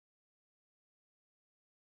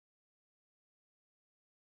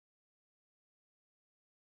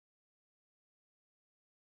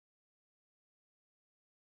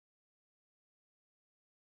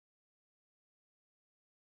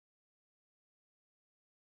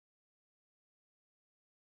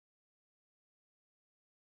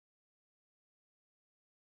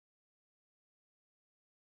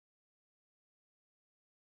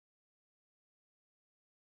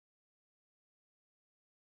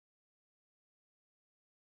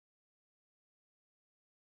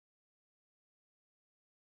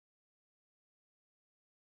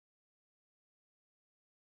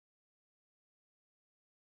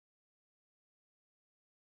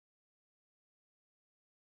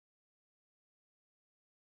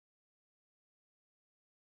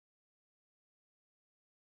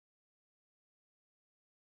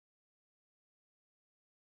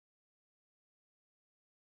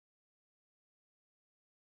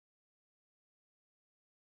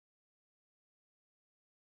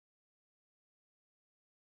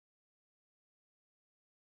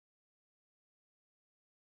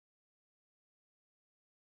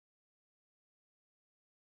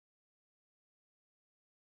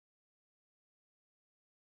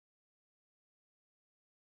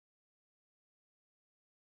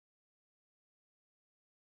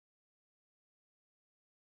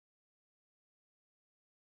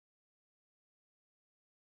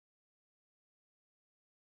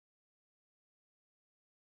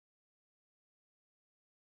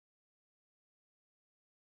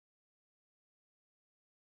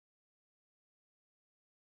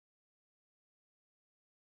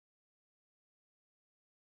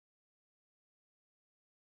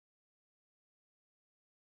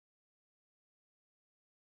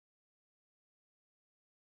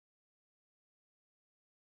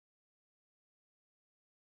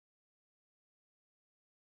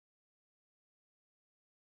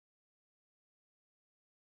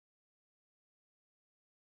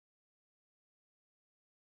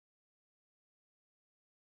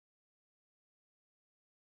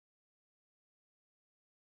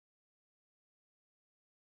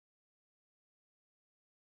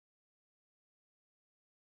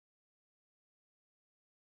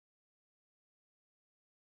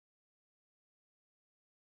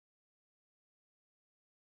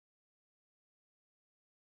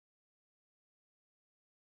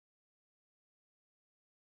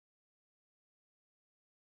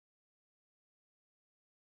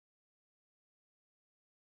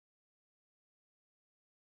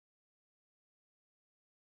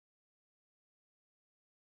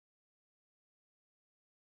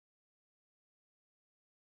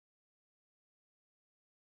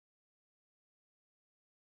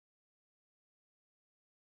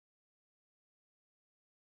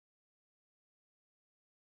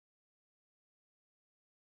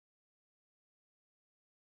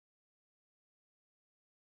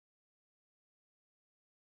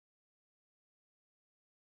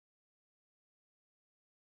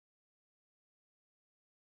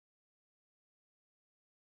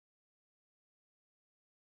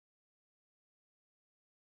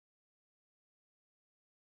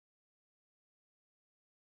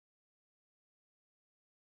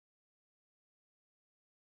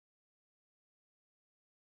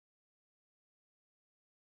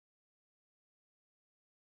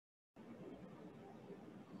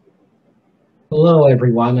Hello,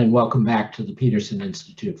 everyone, and welcome back to the Peterson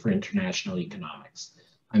Institute for International Economics.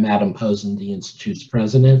 I'm Adam Posen, the Institute's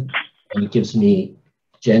president, and it gives me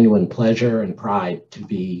genuine pleasure and pride to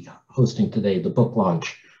be hosting today the book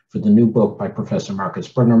launch for the new book by Professor Markus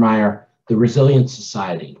Brunnermeier, The Resilient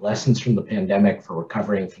Society, Lessons from the Pandemic for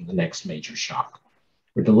Recovering from the Next Major Shock.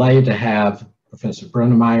 We're delighted to have Professor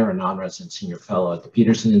Brunnermeier, a non-resident senior fellow at the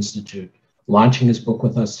Peterson Institute, launching his book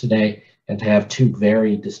with us today, and to have two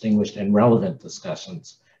very distinguished and relevant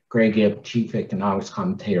discussions. Greg Ip, Chief Economics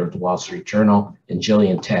Commentator of the Wall Street Journal, and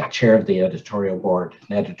Gillian Tett, Chair of the Editorial Board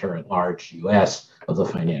and Editor-at-Large U.S. of the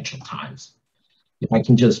Financial Times. If I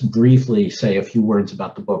can just briefly say a few words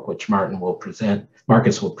about the book, which Markus will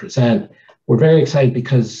present. We're very excited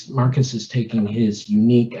because Markus is taking his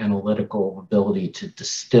unique analytical ability to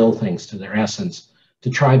distill things to their essence to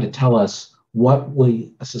try to tell us what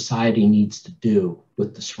a society needs to do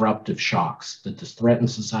with disruptive shocks that just threaten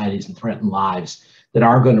societies and threaten lives that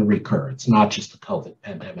are going to recur. It's not just the COVID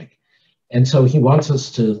pandemic. And so he wants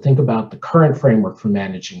us to think about the current framework for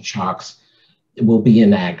managing shocks. It will be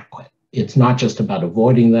inadequate. It's not just about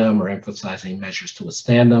avoiding them or emphasizing measures to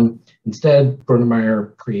withstand them. Instead,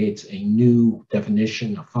 Brunnermeier creates a new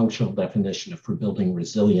definition, a functional definition for building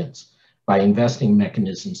resilience by investing in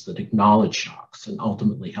mechanisms that acknowledge shocks and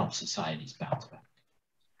ultimately help societies bounce back.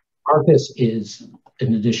 Markus is,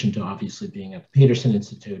 in addition to obviously being at the Peterson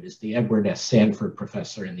Institute, is the Edward S. Sanford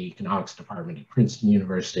Professor in the Economics Department at Princeton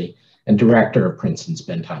University and Director of Princeton's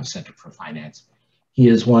Bentham Center for Finance. He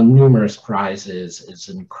has won numerous prizes, is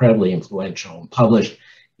incredibly influential and published.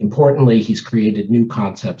 Importantly, he's created new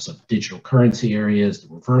concepts of digital currency areas,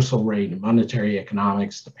 the reversal rate in monetary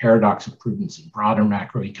economics, the paradox of prudence in broader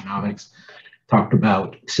macroeconomics, talked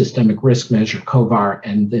about systemic risk measure, COVAR,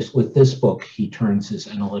 and with this book, he turns his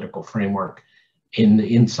analytical framework in the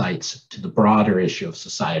insights to the broader issue of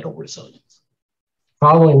societal resilience.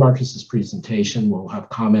 Following Markus's presentation, we'll have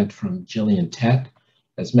comment from Gillian Tett.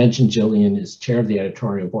 As mentioned, Gillian is chair of the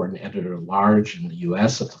editorial board and editor-at-large in the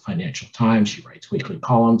US at the Financial Times. She writes weekly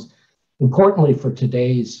columns. Importantly for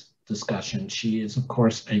today's discussion, she is, of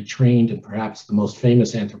course, a trained and perhaps the most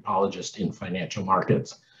famous anthropologist in financial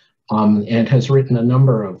markets, and has written a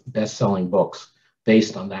number of best-selling books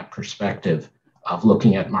based on that perspective of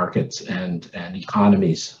looking at markets and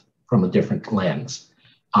economies from a different lens.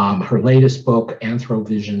 Her latest book,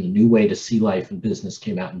 Anthrovision, A New Way to See Life and Business,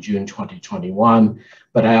 came out in June 2021.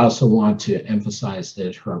 But I also want to emphasize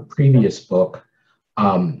that her previous book,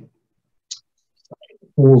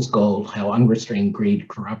 Fool's Gold, How Unrestrained Greed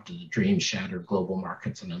Corrupted the Dreams, Shattered Global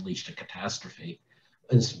Markets, and Unleashed a Catastrophe,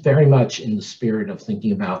 is very much in the spirit of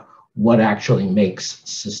thinking about what actually makes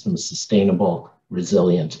systems sustainable,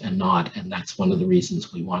 resilient, and not. And that's one of the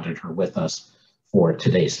reasons we wanted her with us for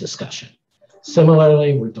today's discussion.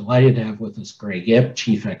 Similarly, we're delighted to have with us Greg Ip,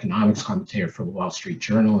 Chief Economics Commentator for the Wall Street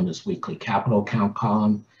Journal in his weekly Capital Account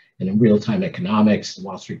column, and in Real-Time Economics, the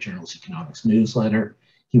Wall Street Journal's economics newsletter.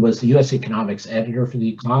 He was the U.S. economics editor for The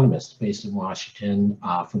Economist, based in Washington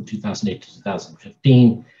from 2008 to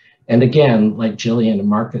 2015. And again, like Gillian and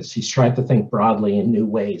Markus, he's tried to think broadly in new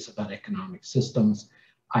ways about economic systems.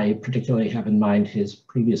 I particularly have in mind his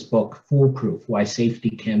previous book, Foolproof, Why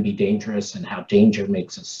Safety Can Be Dangerous and How Danger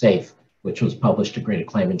Makes Us Safe, which was published to great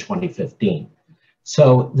acclaim in 2015.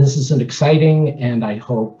 So this is an exciting and I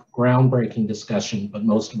hope groundbreaking discussion, but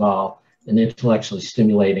most of all, an intellectually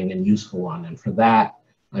stimulating and useful one. And for that,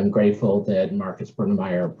 I'm grateful that Markus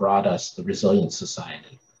Brunnermeier brought us The Resilient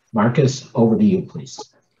Society. Markus, over to you, please.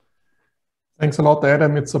 Thanks a lot,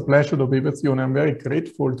 Adam. It's a pleasure to be with you. And I'm very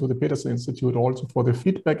grateful to the Peterson Institute also for the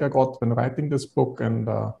feedback I got when writing this book and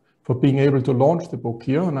for being able to launch the book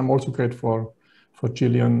here. And I'm also grateful for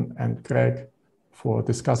Gillian and Greg for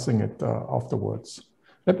discussing it afterwards.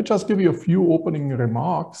 Let me just give you a few opening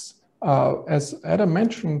remarks. As Adam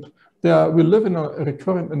mentioned, we live in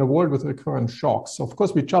a world with recurrent shocks. Of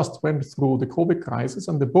course, we just went through the COVID crisis,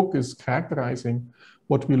 and the book is characterizing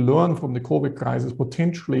what we learn from the COVID crisis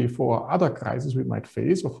potentially for other crises we might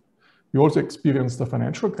face. We also experienced the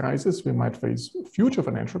financial crisis. We might face future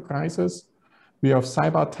financial crises. We have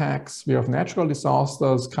cyber attacks, we have natural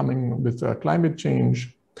disasters coming with climate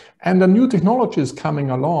change, and the new technologies coming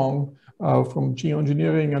along from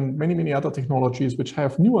geoengineering and many, many other technologies which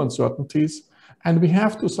have new uncertainties. And we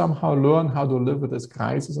have to somehow learn how to live with this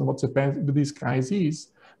crisis and what's the best with these crises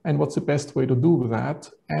and what's the best way to do that.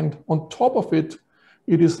 And on top of it,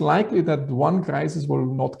 it is likely that one crisis will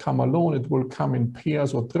not come alone, it will come in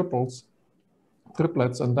pairs or triplets,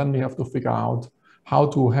 and then we have to figure out how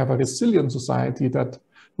to have a resilient society that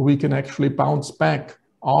we can actually bounce back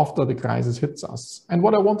after the crisis hits us. And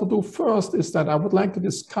what I want to do first is that I would like to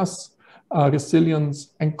discuss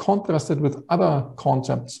resilience and contrast it with other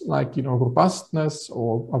concepts like, robustness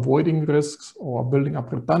or avoiding risks or building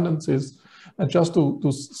up redundancies, and just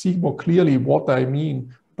to see more clearly what I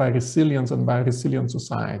mean by resilience and by resilient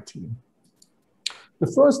society. The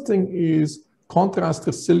first thing is contrast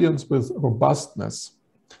resilience with robustness.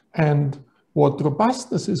 And what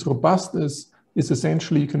robustness is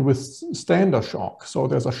essentially you can withstand a shock. So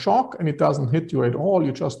there's a shock and it doesn't hit you at all.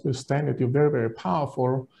 You just withstand it. You're very, very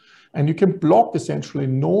powerful. And you can block essentially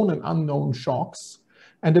known and unknown shocks.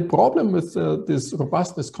 And the problem with this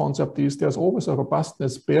robustness concept is there's always a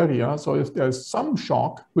robustness barrier. So if there's some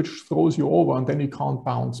shock which throws you over and then you can't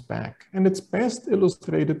bounce back. And it's best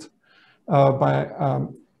illustrated by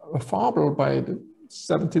a fable by the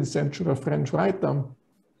 17th century French writer,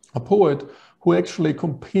 a poet, who actually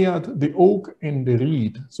compared the oak and the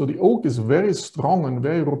reed. So the oak is very strong and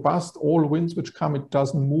very robust. All winds which come, it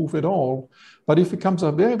doesn't move at all. But if it comes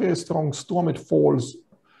a very, very strong storm, it falls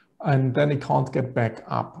and then it can't get back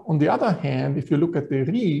up. On the other hand, if you look at the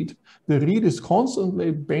reed is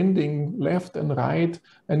constantly bending left and right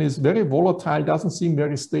and is very volatile, doesn't seem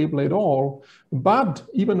very stable at all. But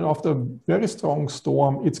even after a very strong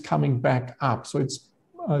storm, it's coming back up. So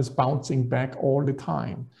it's bouncing back all the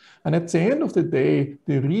time. And at the end of the day,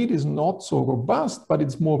 the reed is not so robust, but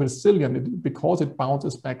it's more resilient because it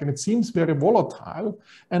bounces back and it seems very volatile.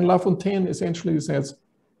 And La Fontaine essentially says,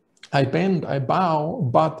 I bend, I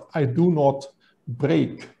bow, but I do not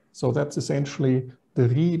break. So that's essentially, the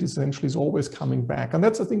reed essentially is always coming back. And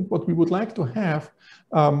that's, I think, what we would like to have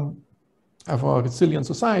of a resilient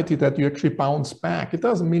society, that you actually bounce back. It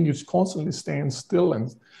doesn't mean you constantly stand still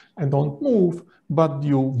and don't move, but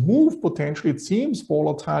you move potentially. It seems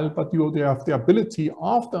volatile, but you have the ability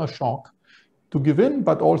after a shock to give in,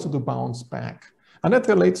 but also to bounce back. And that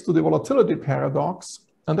relates to the volatility paradox.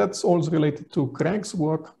 And that's also related to Craig's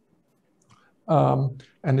work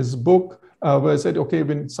and his book, where I said, okay,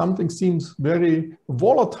 when something seems very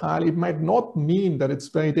volatile, it might not mean that it's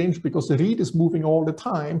very dangerous because the reed is moving all the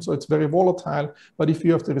time. So it's very volatile. But if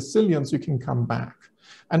you have the resilience, you can come back.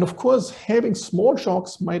 And of course, having small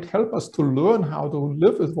shocks might help us to learn how to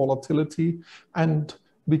live with volatility, and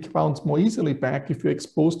we bounce more easily back if you're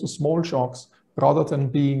exposed to small shocks rather than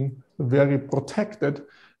being very protected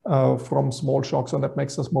from small shocks, and that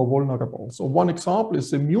makes us more vulnerable. So one example is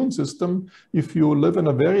the immune system. If you live in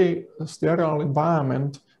a very sterile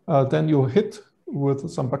environment, then you're hit with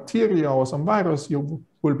some bacteria or some virus, you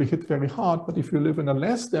will be hit very hard. But if you live in a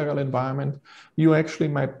less sterile environment, you actually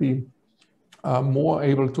might be more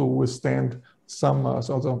able to withstand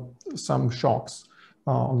some shocks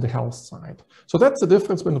on the health side. So that's the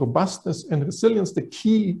difference between robustness and resilience. The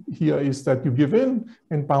key here is that you give in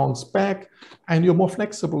and bounce back, and you're more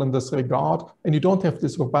flexible in this regard, and you don't have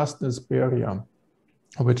this robustness barrier,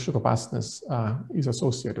 which robustness is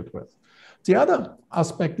associated with. The other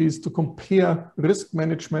aspect is to compare risk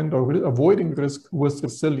management or avoiding risk with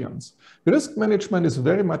resilience. Risk management is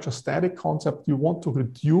very much a static concept. You want to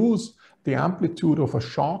reduce the amplitude of a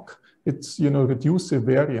shock. It's, reduce the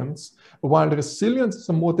variance, while resilience is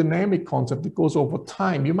a more dynamic concept. It goes over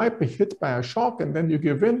time. You might be hit by a shock and then you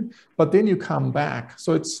give in, but then you come back.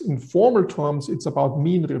 So it's, in formal terms, it's about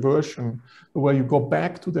mean reversion, where you go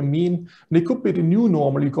back to the mean. And it could be the new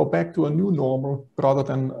normal. You go back to a new normal rather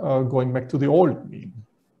than going back to the old mean.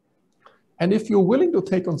 And if you're willing to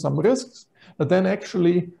take on some risks, then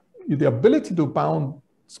actually the ability to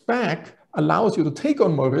bounce back allows you to take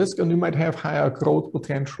on more risk, and you might have higher growth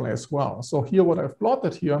potential as well. So here, what I've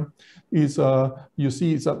plotted here is, you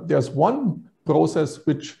see that there's one process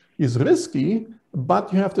which is risky,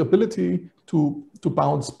 but you have the ability to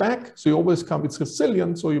bounce back. So you always come, it's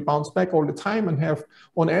resilient, so you bounce back all the time and have,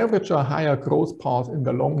 on average, a higher growth path in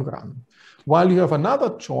the long run. While you have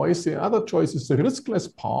another choice, the other choice is the riskless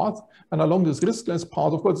path. And along this riskless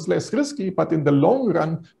path, of course, it's less risky, but in the long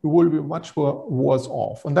run, you will be much worse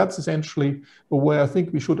off. And that's essentially where I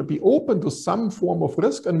think we should be open to some form of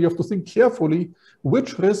risk. And we have to think carefully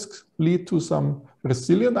which risks lead to some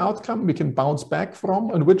resilient outcome we can bounce back from,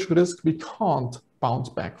 and which risk we can't bounce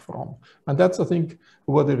back from. And that's, I think,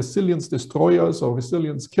 where the resilience destroyers or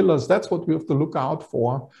resilience killers, that's what we have to look out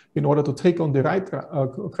for in order to take on the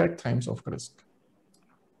correct times of risk.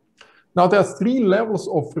 Now, there are three levels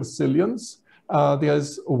of resilience.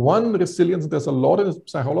 There's one resilience, there's a lot of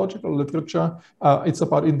psychological literature. It's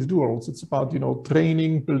about individuals. It's about,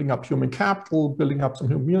 training, building up human capital, building up some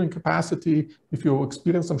human capacity. If you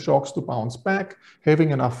experience some shocks, to bounce back,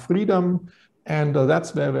 having enough freedom. And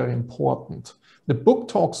that's very, very important. The book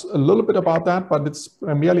talks a little bit about that, but it's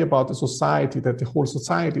primarily about the society, that the whole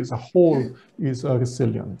society as a whole is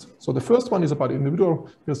resilient. So the first one is about individual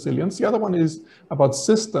resilience. The other one is about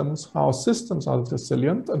systems, how systems are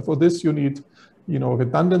resilient. And for this, you need,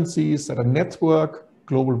 redundancies at a network.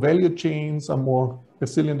 Global value chains are more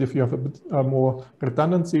resilient if you have a bit more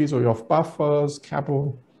redundancies, or you have buffers,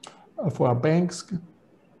 capital for our banks,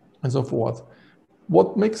 and so forth.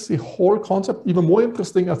 What makes the whole concept even more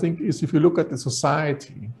interesting, I think, is if you look at the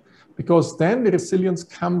society, because then the resilience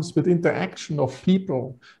comes with interaction of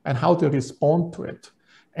people and how they respond to it.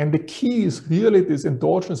 And the key is really this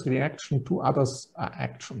endogenous reaction to others'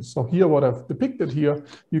 actions. So here, what I've depicted here,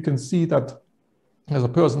 you can see that as a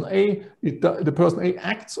person A, the person A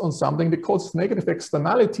acts on something that causes negative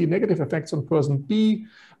externality, negative effects on person B.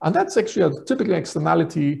 And that's actually a typical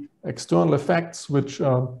externality, external effects, which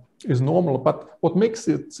is normal. But what makes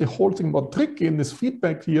it the whole thing more tricky in this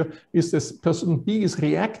feedback here is this person B is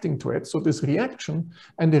reacting to it. So this reaction,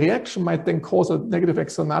 and the reaction might then cause a negative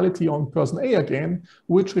externality on person A again,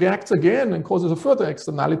 which reacts again and causes a further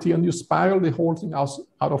externality, and you spiral the whole thing out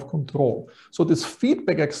of control. So these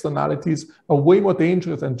feedback externalities are way more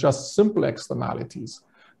dangerous than just simple externalities,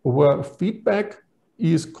 where feedback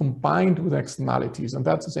is combined with externalities, and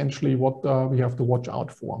that's essentially what we have to watch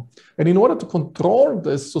out for. And in order to control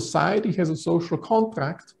this, society has a social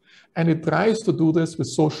contract, and it tries to do this with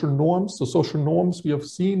social norms. So social norms, we have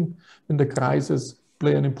seen in the crisis,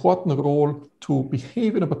 play an important role to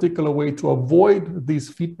behave in a particular way to avoid these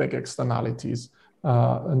feedback externalities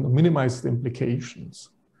and minimize the implications.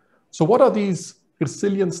 So what are these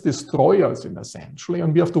resilience destroyers, in essentially?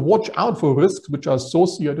 And we have to watch out for risks which are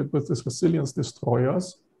associated with these resilience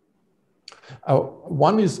destroyers.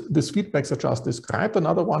 One is this feedbacks I just described.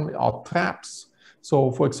 Another one are traps.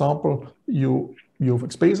 So for example, you've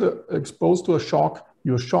exposed to a shock,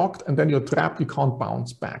 you're shocked, and then you're trapped, you can't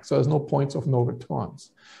bounce back. So there's no points of no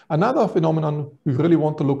returns. Another phenomenon we really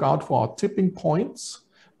want to look out for are tipping points.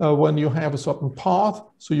 When you have a certain path,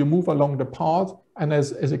 so you move along the path, and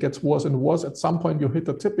as it gets worse and worse, at some point you hit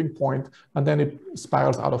a tipping point, and then it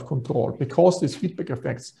spirals out of control because these feedback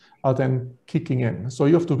effects are then kicking in. So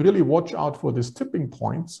you have to really watch out for these tipping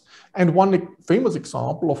points. And one famous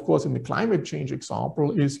example, of course, in the climate change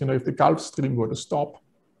example is, if the Gulf Stream were to stop,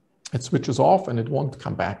 it switches off and it won't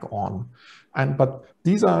come back on. But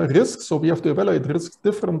these are risks, so we have to evaluate risks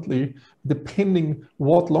differently depending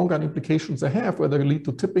what long-run implications they have, whether they lead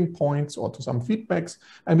to tipping points or to some feedbacks.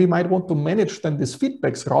 And we might want to manage then these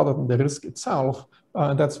feedbacks rather than the risk itself.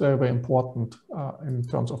 And that's very, very important in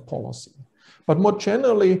terms of policy. But more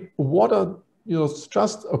generally, what are,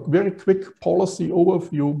 just a very quick policy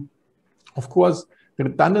overview. Of course,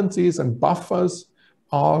 redundancies and buffers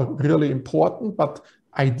are really important, but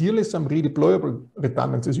ideally some redeployable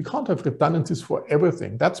redundancies. You can't have redundancies for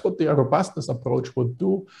everything. That's what the robustness approach would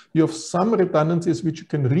do. You have some redundancies which you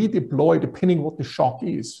can redeploy depending what the shock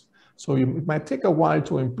is. So it might take a while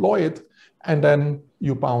to employ it, and then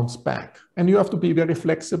you bounce back. And you have to be very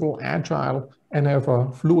flexible, agile, and have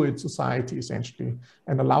a fluid society, essentially,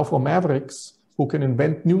 and allow for mavericks who can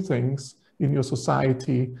invent new things in your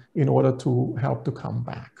society in order to help to come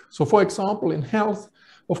back. So for example, in health,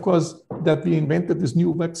 of course, that we invented these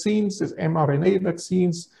new vaccines, these mRNA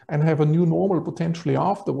vaccines, and have a new normal potentially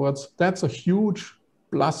afterwards, that's a huge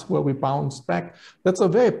plus where we bounce back. That's a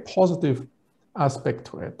very positive aspect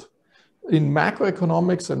to it. In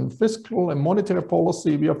macroeconomics and fiscal and monetary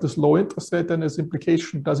policy, we have this low interest rate, and its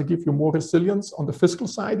implication, does it give you more resilience? On the fiscal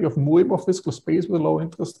side, you have more fiscal space with a low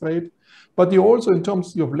interest rate, but you also, in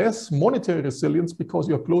terms of less monetary resilience because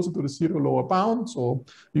you're closer to the zero lower bound, so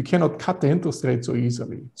you cannot cut the interest rate so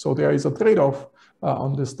easily. So there is a trade-off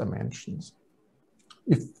on these dimensions.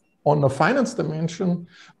 On the finance dimension,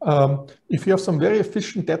 if you have some very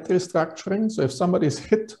efficient debt restructuring, so if somebody is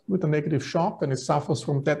hit with a negative shock and it suffers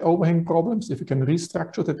from debt overhang problems, if you can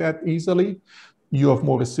restructure the debt easily, you have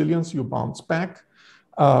more resilience, you bounce back.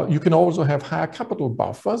 You can also have higher capital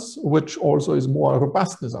buffers, which also is more a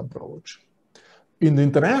robustness approach. In the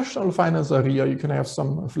international finance area, you can have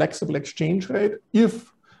some flexible exchange rate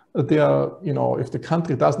if if the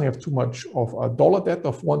country doesn't have too much of a dollar debt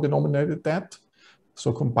or foreign denominated debt.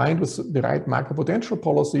 So combined with the right macroprudential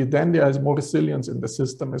policy, then there is more resilience in the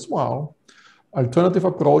system as well. Alternative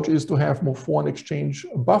approach is to have more foreign exchange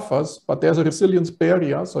buffers, but there's a resilience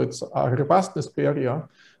barrier, so it's a robustness barrier,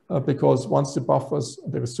 because once the buffers,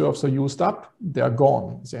 the reserves are used up, they're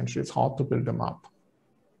gone. Essentially, it's hard to build them up.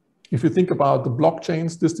 If you think about the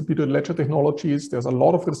blockchains, distributed ledger technologies, there's a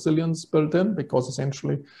lot of resilience built in because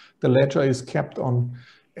essentially the ledger is kept on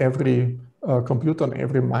every computer, on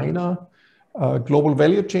every miner. Global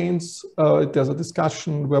value chains, there's a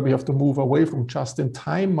discussion where we have to move away from just in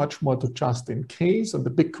time, much more to just in case. And the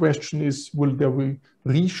big question is, will there be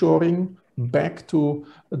reshoring back to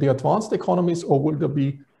the advanced economies, or will there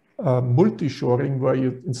be multi-shoring, where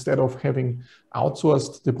you, instead of having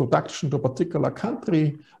outsourced the production to a particular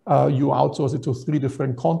country, you outsource it to 3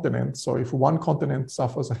 different continents. So if one continent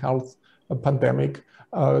suffers a health pandemic,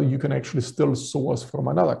 you can actually still source from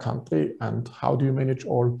another country. And how do you manage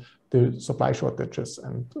all the supply shortages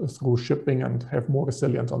and through shipping and have more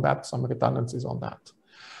resilience on that, some redundancies on that.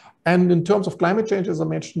 And in terms of climate change, as I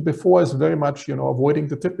mentioned before, is very much, avoiding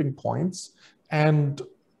the tipping points. And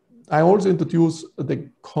I also introduce the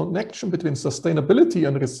connection between sustainability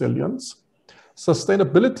and resilience.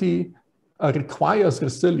 Sustainability requires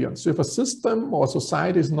resilience. So if a system or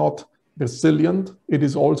society is not resilient, it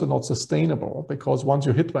is also not sustainable, because once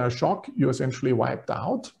you're hit by a shock, you're essentially wiped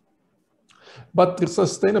out. But the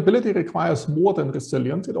sustainability requires more than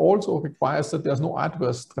resilience. It also requires that there's no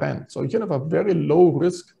adverse trend. So you can have a very low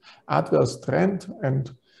risk adverse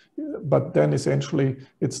trend, but then essentially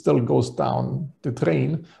it still goes down the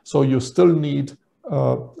drain. So you still need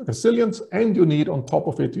resilience, and you need, on top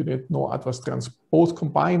of it, you need no adverse trends. Both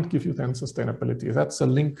combined give you then sustainability. That's a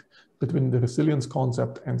link between the resilience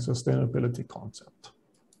concept and sustainability concept.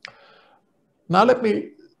 Now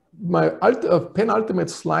my penultimate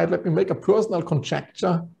slide, let me make a personal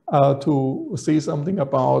conjecture to say something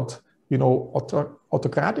about,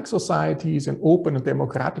 autocratic societies and open and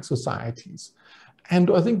democratic societies.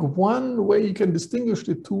 And I think one way you can distinguish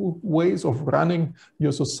the 2 ways of running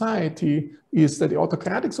your society is that the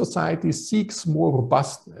autocratic society seeks more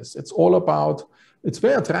robustness. It's all about, it's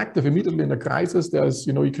very attractive immediately in a crisis. There's,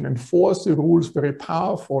 you can enforce the rules, very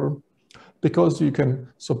powerful, because you can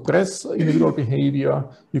suppress individual behavior,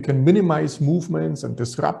 you can minimize movements and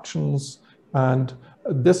disruptions, and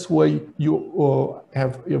this way you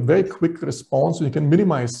have a very quick response, and you can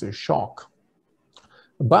minimize the shock.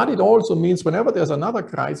 But it also means whenever there's another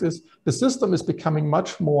crisis, the system is becoming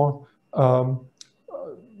much more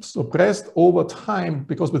suppressed over time,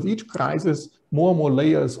 because with each crisis, more and more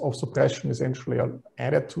layers of suppression essentially are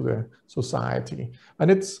added to the society. And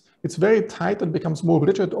it's very tight and becomes more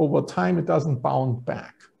rigid over time. It doesn't bounce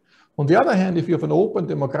back. On the other hand, if you have an open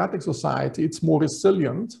democratic society, it's more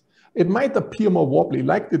resilient. It might appear more wobbly,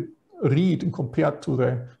 like the reed compared to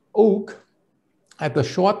the oak at the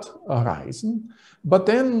short horizon, but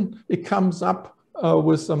then it comes up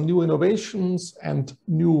with some new innovations and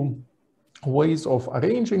new ways of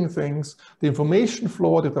arranging things. The information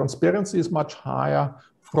flow, the transparency is much higher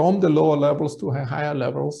from the lower levels to higher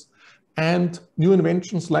levels. And new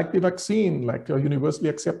inventions like the vaccine, like universally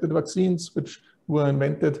accepted vaccines, which were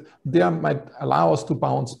invented, they might allow us to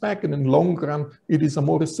bounce back. And in the long run, it is a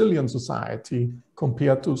more resilient society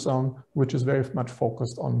compared to some which is very much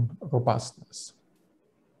focused on robustness.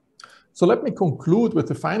 So let me conclude with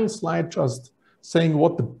the final slide, just saying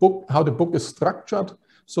how the book is structured.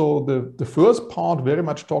 So the first part very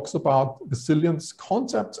much talks about resilience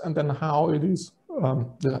concepts, and then how it is,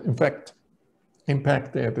 in fact,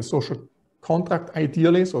 impact the social contract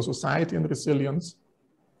ideally, so society and resilience.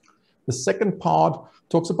 The second part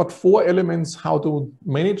talks about 4 elements, how to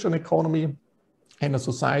manage an economy and a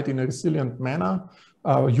society in a resilient manner,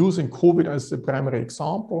 using COVID as the primary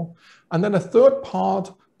example. And then the third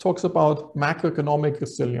part talks about macroeconomic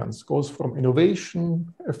resilience, goes from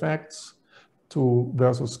innovation effects to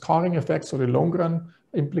versus scarring effects, so the long run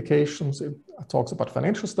implications. It talks about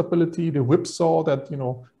financial stability, the whipsaw that,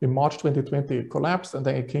 in March 2020 it collapsed, and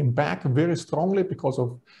then it came back very strongly because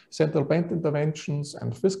of central bank interventions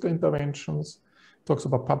and fiscal interventions. It talks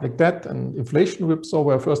about public debt and inflation whipsaw,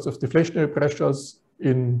 where first of deflationary pressures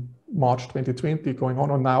in March 2020 going on,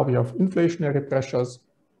 and now we have inflationary pressures.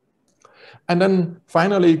 And then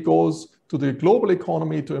finally it goes to the global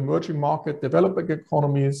economy, to emerging market, developing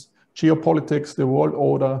economies, geopolitics, the world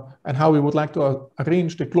order, and how we would like to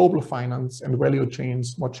arrange the global finance and value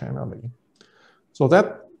chains more generally. So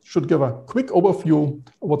that should give a quick overview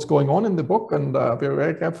of what's going on in the book, and we're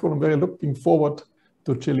very grateful and very looking forward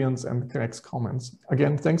to Gillian's and Greg's comments.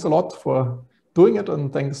 Again, thanks a lot for doing it,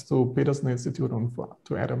 and thanks to Peterson Institute and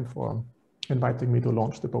to Adam for inviting me to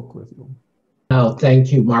launch the book with you. Oh,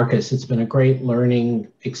 thank you, Markus. It's been a great learning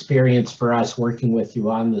experience for us working with you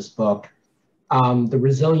on this book. The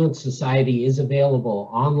Resilient Society is available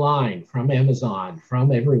online from Amazon,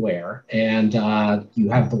 from everywhere, and you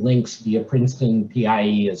have the links via Princeton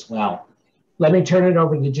PIIE as well. Let me turn it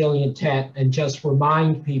over to Gillian Tett and just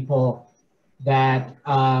remind people that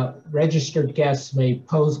registered guests may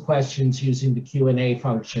pose questions using the Q&A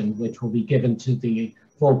function, which will be given to the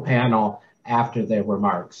full panel. after their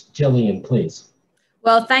remarks. Gillian, please.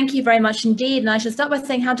 Well, thank you very much indeed. And I should start by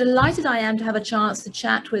saying how delighted I am to have a chance to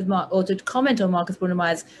chat with Mark, or to comment on Markus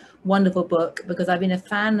Brunnermeier's wonderful book, because I've been a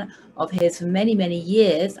fan of his for many, many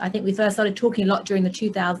years. I think we first started talking a lot during the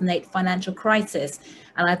 2008 financial crisis,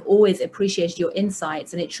 and I've always appreciated your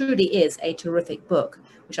insights, and it truly is a terrific book,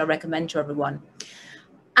 which I recommend to everyone.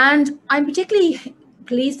 And I'm particularly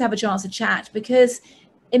pleased to have a chance to chat because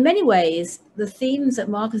in many ways, the themes that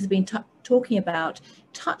Markus has been talking about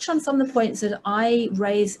touch on some of the points that I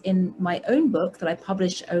raise in my own book that I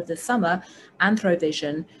published over the summer,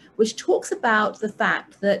 Anthrovision, which talks about the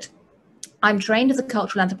fact that I'm trained as a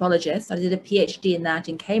cultural anthropologist. I did a PhD in that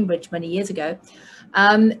in Cambridge many years ago.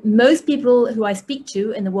 Most people who I speak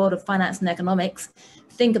to in the world of finance and economics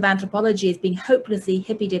think of anthropology as being hopelessly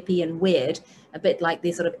hippy-dippy and weird, a bit like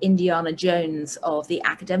the sort of Indiana Jones of the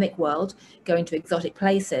academic world, going to exotic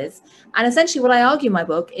places. And essentially what I argue in my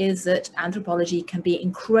book is that anthropology can be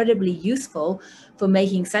incredibly useful for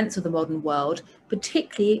making sense of the modern world,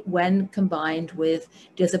 particularly when combined with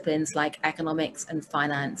disciplines like economics and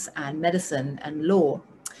finance and medicine and law.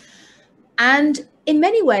 And in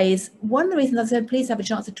many ways, one of the reasons I'm so pleased to have a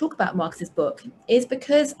chance to talk about Markus's book is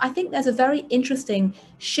because I think there's a very interesting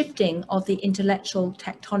shifting of the intellectual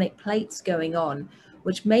tectonic plates going on,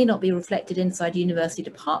 which may not be reflected inside university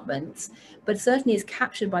departments, but certainly is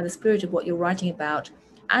captured by the spirit of what you're writing about,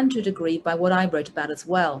 and to a degree by what I wrote about as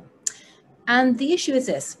well. And the issue is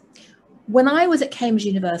this: when I was at Cambridge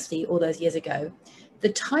University all those years ago, the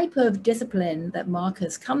type of discipline that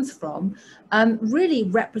Markus comes from really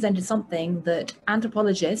represented something that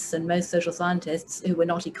anthropologists and most social scientists who were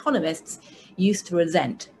not economists used to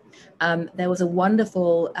resent. There was a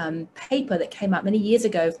wonderful paper that came out many years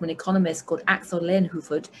ago from an economist called Axel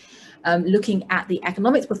Leonhufvud, looking at the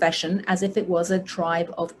economics profession as if it was a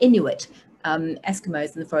tribe of Inuit,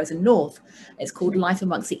 Eskimos in the frozen north. It's called Life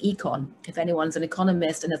Amongst the Econ. If anyone's an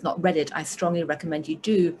economist and has not read it, I strongly recommend you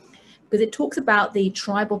do, because it talks about the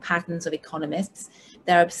tribal patterns of economists,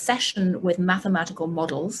 their obsession with mathematical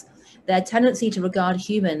models, their tendency to regard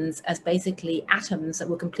humans as basically atoms that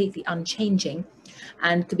were completely unchanging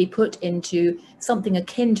and could be put into something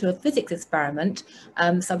akin to a physics experiment,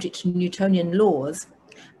 subject to Newtonian laws,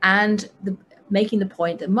 and making the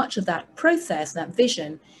point that much of that process, that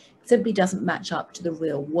vision, simply doesn't match up to the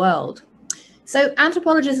real world. So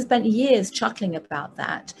anthropologists have spent years chuckling about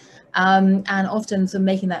that, and often sort of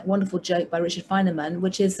making that wonderful joke by Richard Feynman,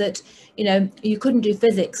 which is that, you know, you couldn't do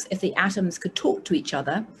physics if the atoms could talk to each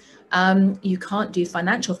other. You can't do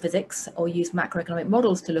financial physics or use macroeconomic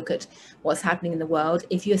models to look at what's happening in the world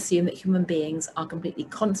if you assume that human beings are completely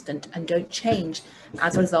constant and don't change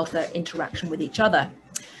as a result of their interaction with each other.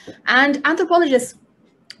 And anthropologists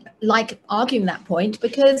like arguing that point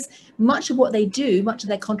because much of what they do, much of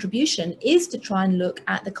their contribution is to try and look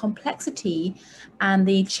at the complexity and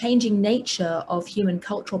the changing nature of human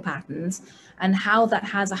cultural patterns and how that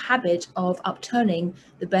has a habit of upturning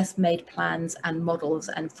the best made plans and models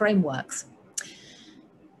and frameworks.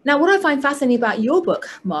 Now, what I find fascinating about your book,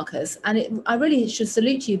 Markus, and I really should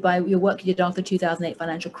salute you by your work you did after the 2008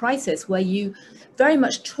 financial crisis, where you very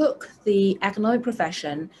much took the economic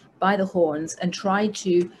profession by the horns and tried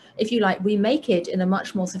to, if you like, remake it in a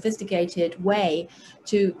much more sophisticated way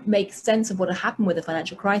to make sense of what had happened with the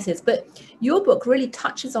financial crisis. But your book really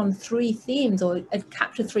touches on three themes, or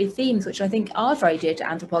captures three themes, which I think are very dear to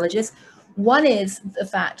anthropologists. One is the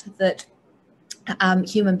fact that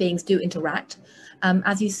human beings do interact.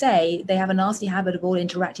 As you say, they have a nasty habit of all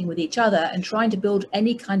interacting with each other, and trying to build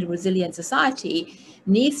any kind of resilient society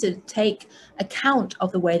needs to take account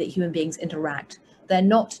of the way that human beings interact. They're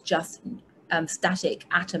not just static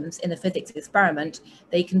atoms in a physics experiment.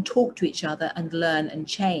 They can talk to each other and learn and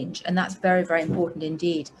change. And that's very, very important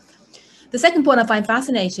indeed. The second point I find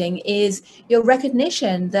fascinating is your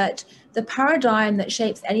recognition that the paradigm that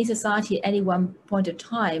shapes any society at any one point of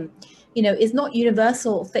time, you know, is not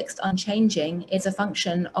universal, fixed, unchanging. It's a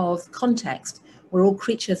function of context. We're all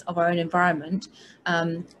creatures of our own environment.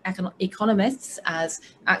 Economists, as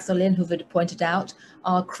Axel Leonhufvud pointed out,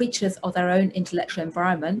 are creatures of their own intellectual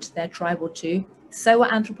environment. They're tribal too. So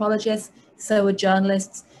are anthropologists, so are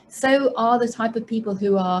journalists, so are the type of people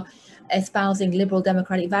who are espousing liberal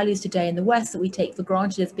democratic values today in the West that we take for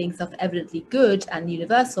granted as being self-evidently good and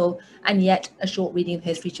universal, and yet a short reading of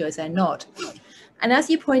history shows they're not. And as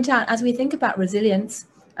you point out, as we think about resilience,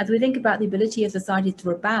 as we think about the ability of society to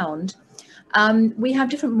rebound, we have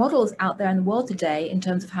different models out there in the world today in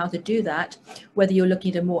terms of how to do that, whether you're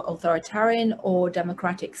looking at a more authoritarian or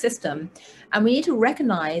democratic system. And we need to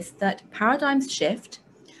recognize that paradigms shift,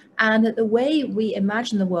 and that the way we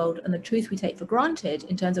imagine the world and the truth we take for granted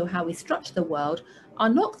in terms of how we structure the world are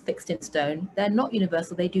not fixed in stone. They're not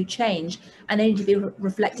universal, they do change, and they need to be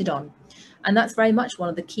reflected on. And that's very much one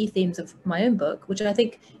of the key themes of my own book, which I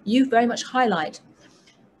think you very much highlight.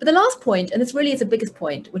 But the last point, and this really is the biggest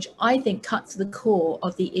point, which I think cuts to the core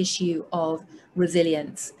of the issue of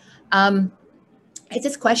resilience, it's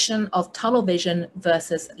this question of tunnel vision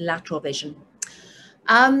versus lateral vision.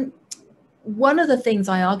 One of the things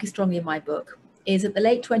I argue strongly in my book is that the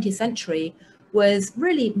late 20th century was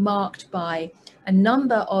really marked by a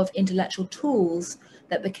number of intellectual tools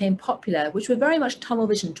that became popular, which were very much tunnel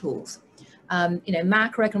vision tools.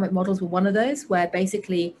 Macroeconomic models were one of those, where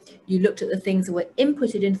basically you looked at the things that were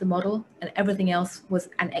inputted into the model and everything else was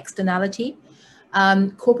an externality.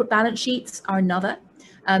 Corporate balance sheets are another.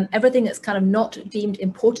 Everything that's kind of not deemed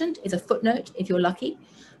important is a footnote if you're lucky.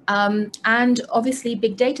 And obviously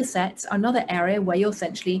big data sets are another area where you're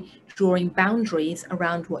essentially drawing boundaries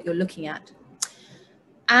around what you're looking at.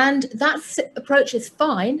 And that approach is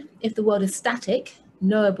fine if the world is static,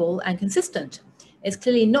 knowable and consistent. It's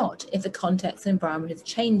clearly not if the context and environment is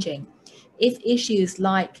changing. If issues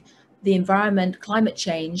like the environment, climate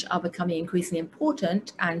change are becoming increasingly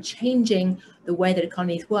important and changing the way that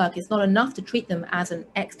economies work, it's not enough to treat them as an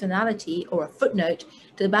externality or a footnote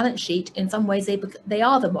to the balance sheet. In some ways, they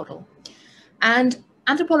are the model. And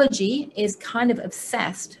anthropology is kind of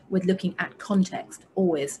obsessed with looking at context,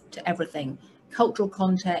 always, to everything. Cultural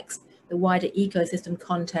context, the wider ecosystem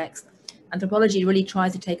context. Anthropology really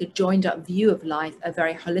tries to take a joined up view of life, a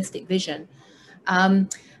very holistic vision.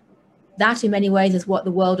 That in many ways is what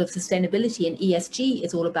the world of sustainability and ESG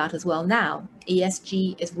is all about as well now.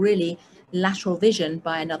 ESG is really lateral vision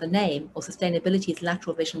by another name, or sustainability is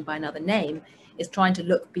lateral vision by another name. It's trying to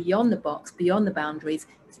look beyond the box, beyond the boundaries.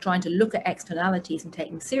 It's trying to look at externalities and take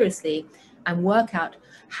them seriously and work out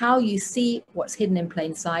how you see what's hidden in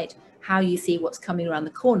plain sight, how you see what's coming around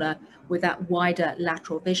the corner with that wider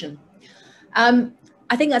lateral vision.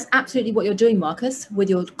 I think that's absolutely what you're doing, Markus, with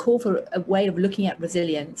your call for a way of looking at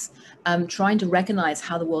resilience, trying to recognize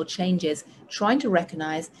how the world changes, trying to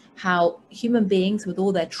recognize how human beings with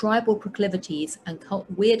all their tribal proclivities and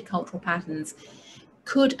weird cultural patterns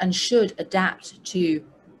could and should adapt to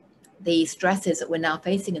the stresses that we're now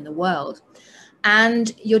facing in the world.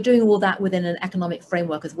 And you're doing all that within an economic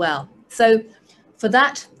framework as well. So for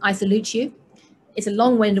that, I salute you. It's a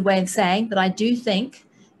long-winded way of saying that I do think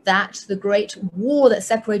that the great war that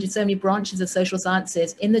separated so many branches of social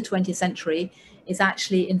sciences in the 20th century is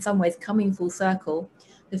actually in some ways coming full circle.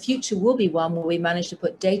 The future will be one where we manage to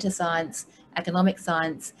put data science, economic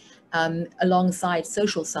science, alongside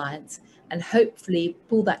social science, and hopefully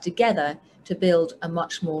pull that together to build a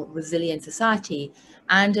much more resilient society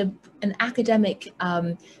and an academic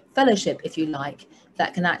fellowship, if you like,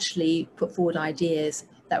 that can actually put forward ideas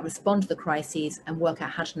that respond to the crises and work out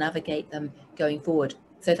how to navigate them going forward.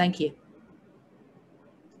 So thank you.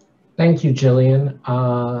 Thank you, Gillian.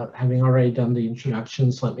 Having already done the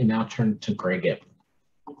introductions, let me now turn to Greg.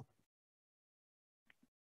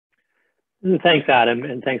 Thanks, Adam,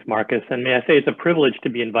 and thanks, Markus. And may I say it's a privilege to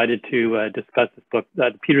be invited to discuss this book.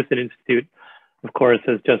 The Peterson Institute, of course,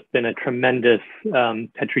 has just been a tremendous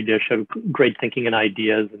petri dish of great thinking and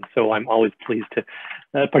ideas. And so I'm always pleased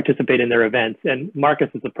to participate in their events. And Markus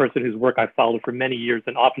is a person whose work I've followed for many years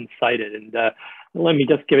and often cited. And let me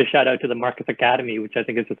just give a shout out to the Markus Academy, which I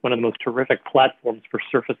think is just one of the most terrific platforms for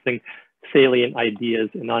surfacing salient ideas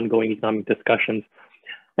in ongoing economic discussions.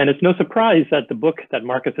 And it's no surprise that the book that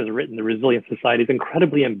Markus has written, The Resilient Society, is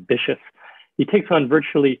incredibly ambitious. He takes on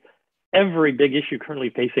virtually every big issue currently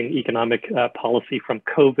facing economic policy, from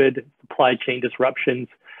COVID, supply chain disruptions,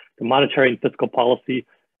 to monetary and fiscal policy,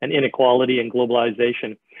 and inequality and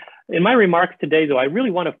globalization. In my remarks today, though, I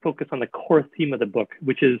really want to focus on the core theme of the book,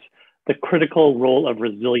 which is the critical role of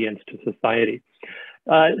resilience to society.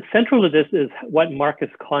 Central to this is what Markus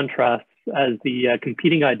contrasts as the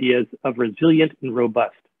competing ideas of resilient and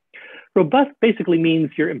robust. Robust basically means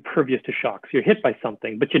you're impervious to shocks. You're hit by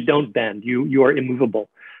something, but you don't bend. You are immovable.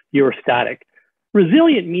 You're static.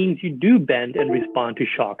 Resilient means you do bend and respond to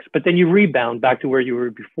shocks, but then you rebound back to where you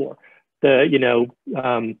were before. The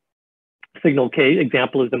signal case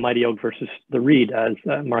example is the mighty oak versus the reed, as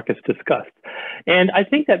Markus discussed. And I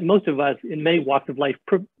think that most of us in many walks of life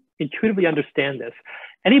intuitively understand this.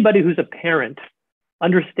 Anybody who's a parent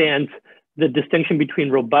understands the distinction between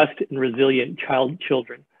robust and resilient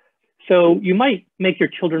children. So you might make your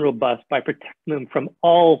children robust by protecting them from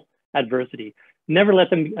all adversity. Never let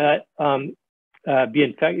them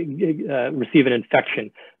receive an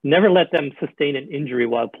infection. Never let them sustain an injury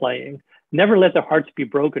while playing. Never let their hearts be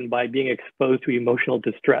broken by being exposed to emotional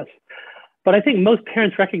distress. But I think most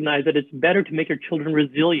parents recognize that it's better to make your children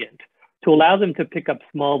resilient, to allow them to pick up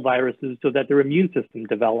small viruses so that their immune system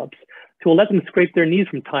develops, to let them scrape their knees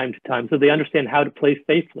from time to time so they understand how to play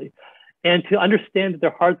safely, and to understand that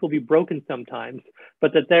their hearts will be broken sometimes,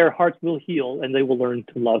 but that their hearts will heal and they will learn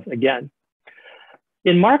to love again.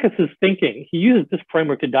 In Markus's thinking, he uses this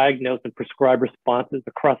framework to diagnose and prescribe responses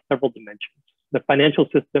across several dimensions: the financial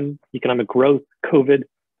system, economic growth, COVID,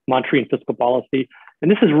 monetary and fiscal policy. And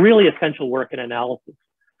this is really essential work and analysis.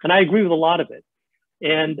 And I agree with a lot of it.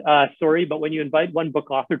 And sorry, but when you invite one book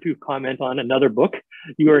author to comment on another book,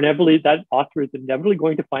 you are inevitably, that author is inevitably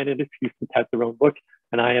going to find an excuse to test their own book.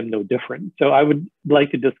 And I am no different. So I would like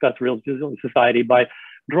to discuss real resilient society by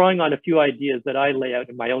drawing on a few ideas that I lay out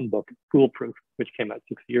in my own book, Foolproof, which came out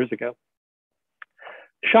 6 years ago.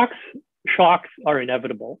 Shocks are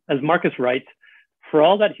inevitable. As Markus writes, for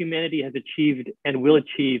all that humanity has achieved and will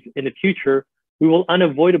achieve in the future, we will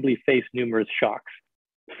unavoidably face numerous shocks.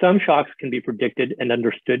 Some shocks can be predicted and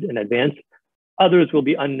understood in advance. Others will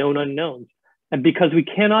be unknown unknowns. And because we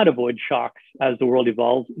cannot avoid shocks as the world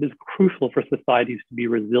evolves, it is crucial for societies to be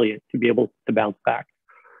resilient, to be able to bounce back.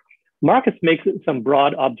 Markus makes some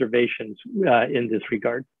broad observations in this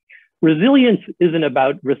regard. Resilience isn't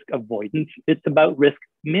about risk avoidance, it's about risk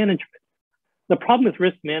management. The problem with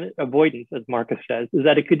risk avoidance, as Markus says, is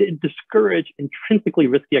that it could discourage intrinsically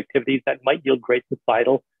risky activities that might yield great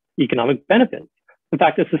societal economic benefits. In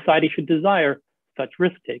fact, a society should desire such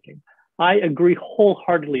risk-taking. I agree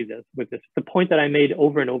wholeheartedly with this, the point that I made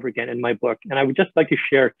over and over again in my book, and I would just like to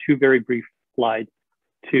share two very brief slides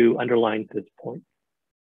to underline this point.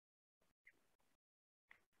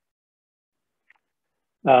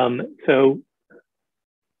 So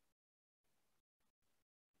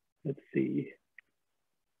let's see.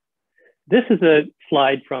 This is a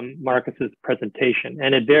slide from Markus's presentation,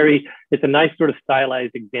 and it's a nice sort of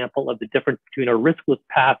stylized example of the difference between a riskless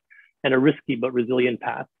path and a risky but resilient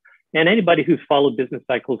path. And anybody who's followed business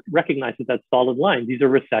cycles recognizes that solid line. These are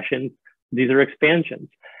recessions, these are expansions.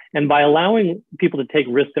 And by allowing people to take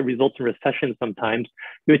risks that result in recession sometimes,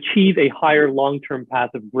 you achieve a higher long-term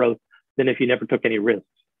path of growth than if you never took any risks.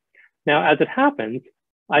 Now, as it happens,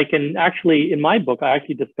 in my book, I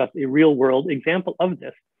actually discuss a real world example of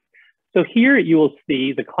this. So here you will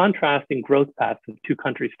see the contrasting growth paths of two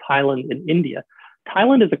countries, Thailand and India.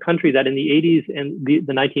 Thailand is a country that in the 80s and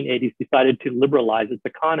the 1980s decided to liberalize its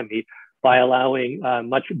economy by allowing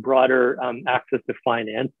much broader access to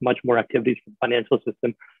finance, much more activities from the financial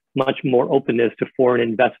system, much more openness to foreign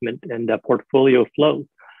investment and portfolio flows.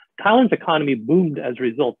 Thailand's economy boomed as a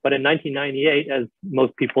result, but in 1998, as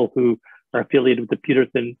most people who are affiliated with the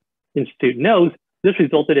Peterson Institute knows, this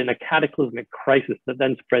resulted in a cataclysmic crisis that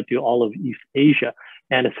then spread to all of East Asia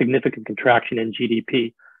and a significant contraction in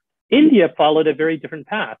GDP. India followed a very different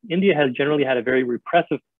path. India has generally had a very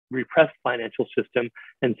repressed financial system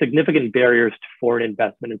and significant barriers to foreign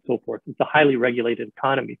investment and so forth. It's a highly regulated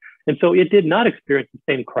economy. And so it did not experience the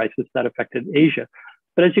same crisis that affected Asia.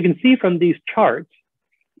 But as you can see from these charts,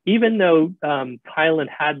 even though Thailand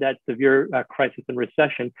had that severe crisis and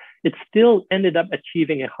recession, it still ended up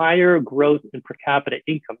achieving a higher growth in per capita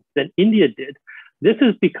income than India did. This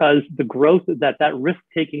is because the growth that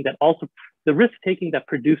risk-taking the risk-taking that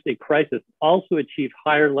produced a crisis also achieved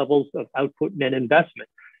higher levels of output and investment.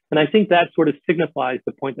 And I think that sort of signifies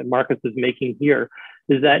the point that Markus is making here,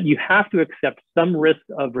 is that you have to accept some risk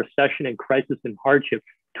of recession and crisis and hardship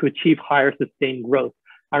to achieve higher sustained growth.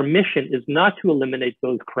 Our mission is not to eliminate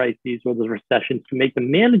those crises or those recessions, to make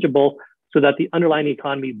them manageable so that the underlying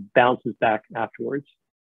economy bounces back afterwards.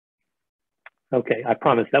 Okay, I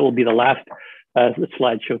promise that will be the last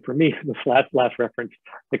slideshow for me, the last reference,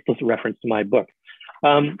 explicit reference to my book.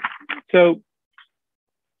 So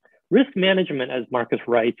risk management, as Markus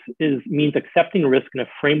writes, means accepting risk in a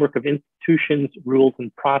framework of institutions, rules,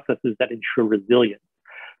 and processes that ensure resilience,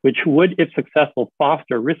 which would, if successful,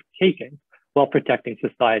 foster risk-taking while protecting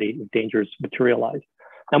society if dangers materialize.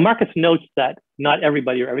 Now, Markus notes that not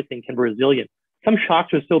everybody or everything can be resilient. Some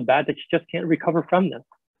shocks are so bad that you just can't recover from them.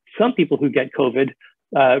 Some people who get COVID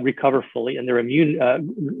recover fully and they're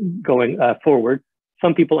immune going forward.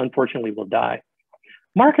 Some people, unfortunately, will die.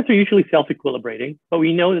 Markets are usually self-equilibrating, but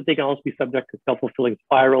we know that they can also be subject to self-fulfilling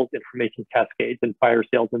spirals, information cascades, and fire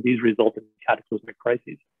sales, and these result in cataclysmic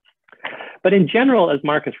crises. But in general, as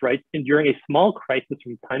Markus writes, enduring a small crisis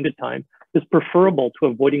from time to time is preferable to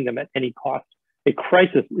avoiding them at any cost. A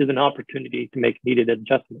crisis is an opportunity to make needed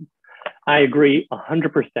adjustments. I agree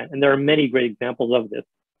 100%, and there are many great examples of this.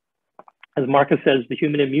 As Markus says, the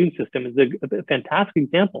human immune system is a fantastic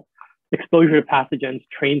example. Exposure to pathogens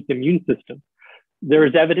trains the immune system. There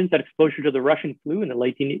is evidence that exposure to the Russian flu in the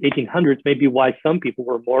late 1800s may be why some people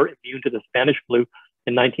were more immune to the Spanish flu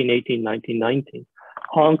in 1918, 1919.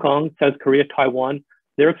 Hong Kong, South Korea, Taiwan,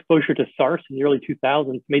 their exposure to SARS in the early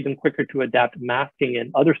 2000s made them quicker to adapt masking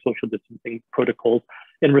and other social distancing protocols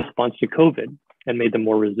in response to COVID and made them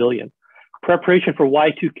more resilient. Preparation for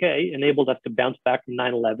Y2K enabled us to bounce back from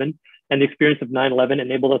 9/11, and the experience of 9/11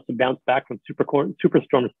 enabled us to bounce back from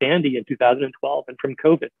Superstorm Sandy in 2012 and from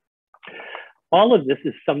COVID. All of this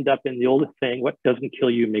is summed up in the old saying, what doesn't kill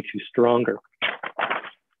you makes you stronger.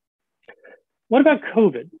 What about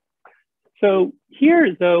COVID? So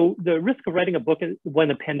here, though, the risk of writing a book when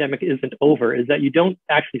the pandemic isn't over is that you don't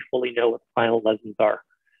actually fully know what the final lessons are.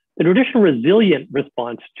 The traditional resilient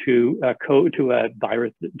response to a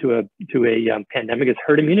pandemic is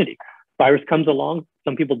herd immunity. Virus comes along,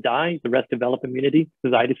 some people die, the rest develop immunity,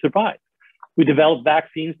 society survives. We develop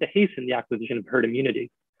vaccines to hasten the acquisition of herd immunity.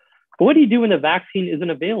 But what do you do when the vaccine isn't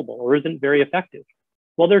available or isn't very effective?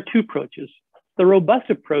 Well, there are two approaches. The robust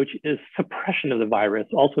approach is suppression of the virus,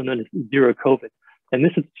 also known as zero COVID. And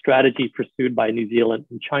this is a strategy pursued by New Zealand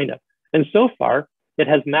and China. And so far, it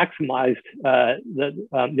has maximized,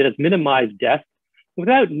 it has minimized deaths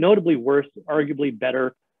without notably worse, arguably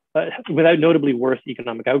better, without notably worse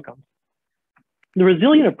economic outcomes. The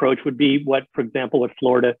resilient approach would be what, for example, what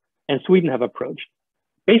Florida and Sweden have approached.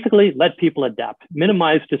 Basically, let people adapt,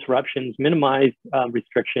 minimize disruptions, minimize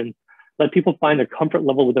restrictions, let people find their comfort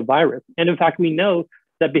level with the virus. And in fact, we know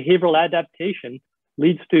that behavioral adaptation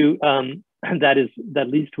leads to, that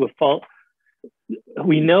leads to a fault.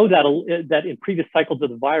 We know that in previous cycles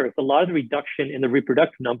of the virus, a lot of the reduction in the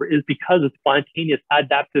reproductive number is because of spontaneous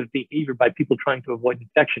adaptive behavior by people trying to avoid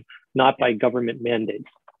infection, not by government mandates.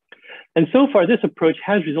 And so far, this approach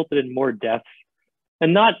has resulted in more deaths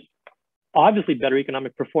and not obviously better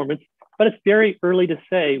economic performance, but it's very early to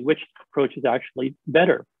say which approach is actually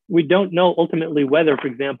better. We don't know ultimately whether, for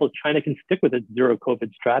example, China can stick with its zero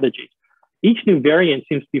COVID strategy. Each new variant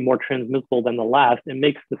seems to be more transmissible than the last and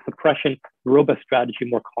makes the suppression robust strategy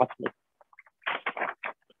more costly.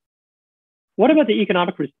 What about the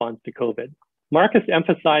economic response to COVID? Markus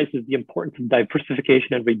emphasizes the importance of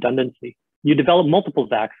diversification and redundancy. You develop multiple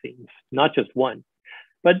vaccines, not just one,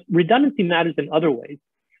 but redundancy matters in other ways.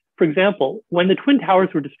 For example, when the Twin Towers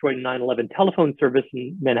were destroyed in 9/11, telephone service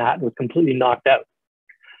in Manhattan was completely knocked out.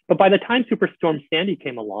 But by the time Superstorm Sandy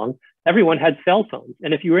came along, everyone had cell phones.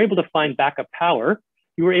 And if you were able to find backup power,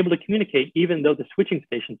 you were able to communicate even though the switching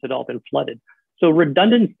stations had all been flooded. So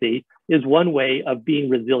redundancy is one way of being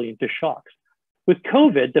resilient to shocks. With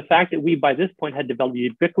COVID, the fact that we by this point had developed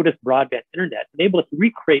ubiquitous broadband internet enabled us to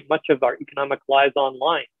recreate much of our economic lives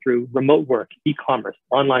online through remote work, e-commerce,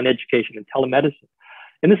 online education, and telemedicine.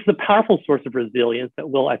 And this is a powerful source of resilience that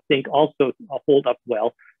will, I think, also hold up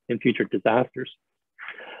well in future disasters.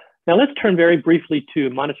 Now let's turn very briefly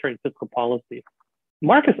to monetary and fiscal policy.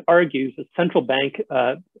 Markus argues that central banks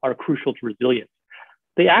are crucial to resilience.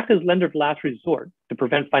 They act as lender of last resort to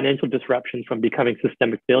prevent financial disruptions from becoming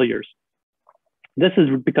systemic failures. This is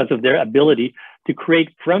because of their ability to create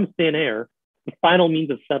from thin air the final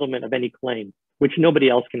means of settlement of any claim, which nobody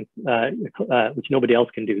else can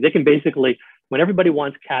do. They can basically, when everybody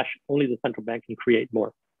wants cash, only the central bank can create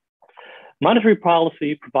more. Monetary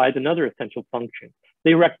policy provides another essential function.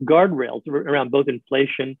 They erect guardrails around both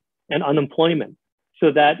inflation and unemployment,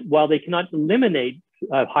 so that while they cannot eliminate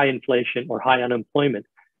high inflation or high unemployment,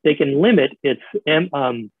 they can limit its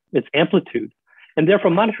amplitude. And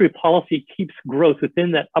therefore, monetary policy keeps growth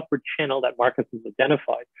within that upward channel that Markus has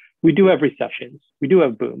identified. We do have recessions, we do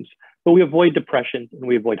have booms, but we avoid depressions and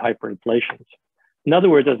we avoid hyperinflations. In other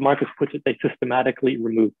words, as Markus puts it, they systematically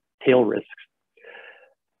remove tail risks.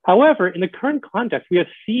 However, in the current context, we have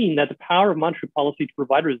seen that the power of monetary policy to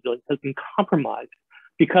provide resilience has been compromised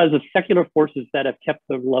because of secular forces that have kept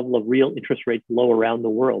the level of real interest rates low around the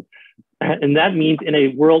world. And that means in a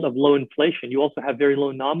world of low inflation, you also have very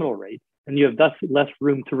low nominal rates, and you have thus less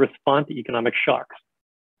room to respond to economic shocks.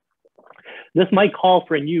 This might call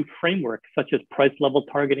for a new framework, such as price level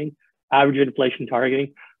targeting, average inflation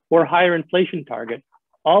targeting, or higher inflation target,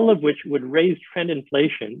 all of which would raise trend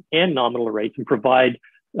inflation and nominal rates and provide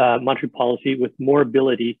monetary policy with more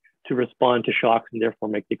ability to respond to shocks and therefore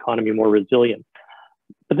make the economy more resilient.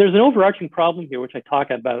 But there's an overarching problem here, which I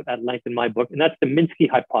talk about at length in my book, and that's the Minsky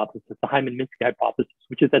hypothesis, the Hyman-Minsky hypothesis,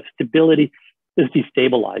 which is that stability is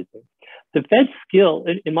destabilizing. The Fed's skill,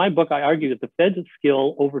 in my book, I argue that the Fed's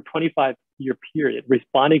skill over a 25-year period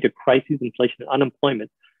responding to crises, inflation, and unemployment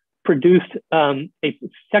produced a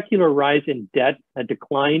secular rise in debt, a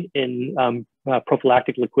decline in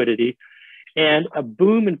prophylactic liquidity, and a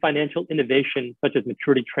boom in financial innovation, such as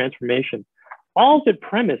maturity transformation. All of it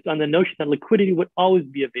premised on the notion that liquidity would always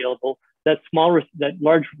be available, that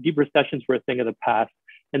large, deep recessions were a thing of the past,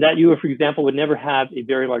 and that you, for example, would never have a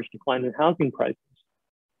very large decline in housing prices.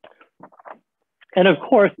 And of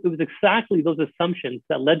course, it was exactly those assumptions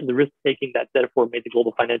that led to the risk-taking that therefore made the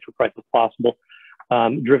global financial crisis possible,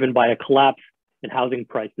 driven by a collapse in housing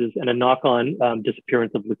prices and a knock-on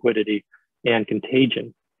disappearance of liquidity and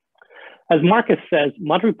contagion. As Markus says,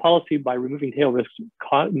 monetary policy by removing tail risks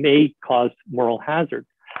may cause moral hazard,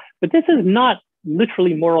 but this is not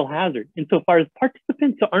literally moral hazard insofar as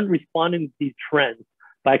participants aren't responding to these trends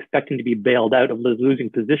by expecting to be bailed out of losing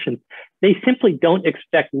positions. They simply don't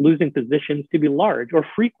expect losing positions to be large or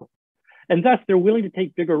frequent, and thus they're willing to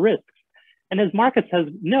take bigger risks. And as Markus has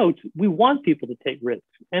notes, we want people to take risks.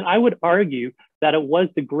 And I would argue that it was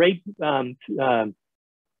the great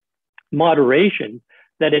moderation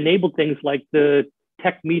that enabled things like the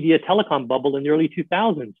tech media telecom bubble in the early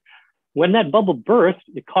 2000s. When that bubble burst,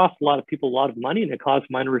 it cost a lot of people a lot of money and it caused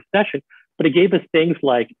minor recession, but it gave us things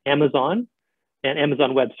like Amazon and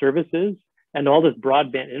Amazon Web Services and all this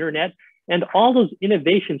broadband internet. And all those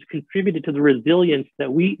innovations contributed to the resilience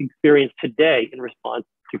that we experience today in response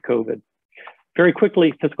to COVID. Very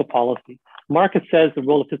quickly, fiscal policy. Markus says the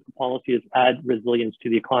role of fiscal policy is add resilience to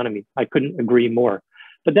the economy. I couldn't agree more.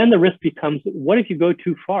 But then the risk becomes, what if you go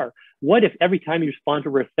too far? What if every time you respond to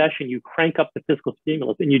a recession, you crank up the fiscal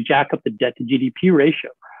stimulus and you jack up the debt to GDP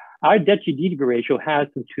ratio? Our debt to GDP ratio has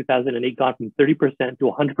since 2008 gone from 30% to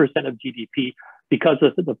 100% of GDP because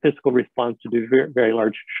of the fiscal response to the very, very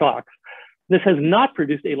large shocks. This has not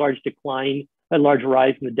produced a large decline, a large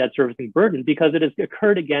rise in the debt servicing burden because it has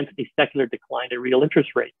occurred against a secular decline in real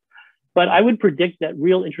interest rates. But I would predict that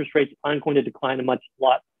real interest rates aren't going to decline a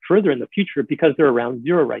lot further in the future because they're around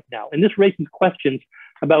zero right now. And this raises questions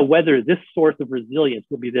about whether this source of resilience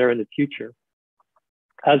will be there in the future.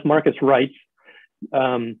 As Markus writes,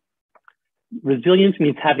 resilience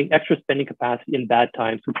means having extra spending capacity in bad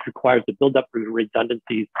times, which requires the buildup of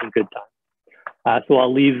redundancies in good times. So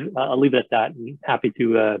I'll leave it at that, and happy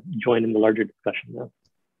to join in the larger discussion now.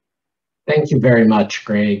 Thank you very much,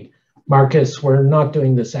 Greg. Markus, we're not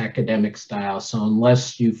doing this academic style, so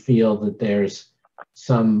unless you feel that there's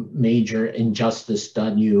some major injustice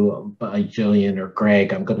done you by Gillian or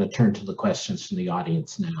Greg, I'm going to turn to the questions from the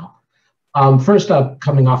audience now. First up,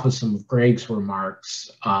 coming off of some of Greg's remarks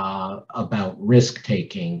about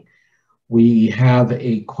risk-taking, we have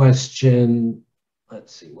a question.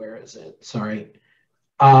 Let's see, where is it? Sorry.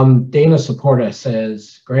 Dana Supporta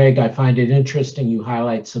says, Greg, I find it interesting you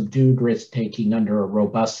highlight subdued risk-taking under a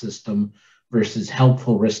robust system versus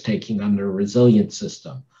helpful risk-taking under a resilient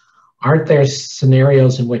system. Aren't there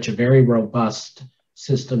scenarios in which a very robust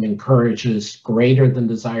system encourages greater than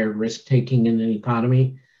desired risk-taking in an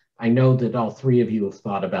economy? I know that all three of you have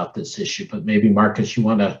thought about this issue, but maybe Markus, you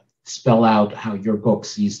want to spell out how your book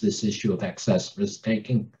sees this issue of excess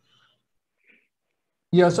risk-taking?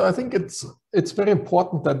 Yeah, so I think it's very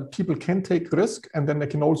important that people can take risk and then they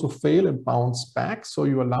can also fail and bounce back. So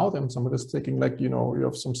you allow them some risk taking, like, you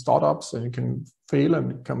have some startups and you can fail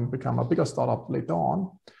and can become a bigger startup later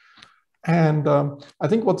on. And I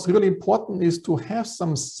think what's really important is to have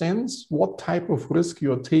some sense what type of risk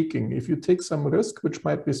you're taking. If you take some risk, which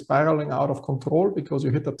might be spiraling out of control because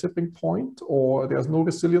you hit a tipping point, or there's no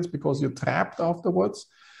resilience because you're trapped afterwards.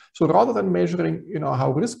 So rather than measuring,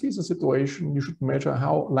 how risky is the situation, you should measure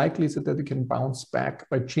how likely is it that you can bounce back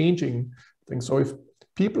by changing things. So if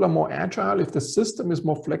people are more agile, if the system is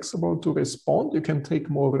more flexible to respond, you can take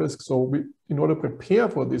more risk. So in order to prepare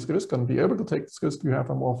for this risk and be able to take this risk, you have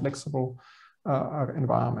a more flexible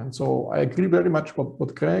environment. So I agree very much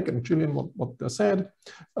what Greg and Gillian, what they said.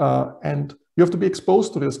 And you have to be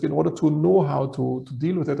exposed to risk in order to know how to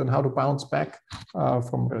deal with it and how to bounce back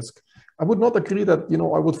from risk. I would not agree that,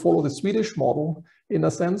 I would follow the Swedish model in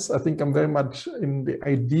a sense. I think I'm very much in the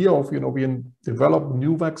idea of, we develop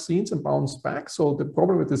new vaccines and bounce back. So the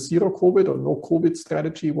problem with the zero COVID or no COVID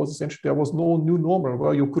strategy was essentially there was no new normal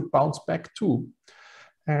where you could bounce back to.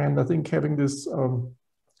 And I think having this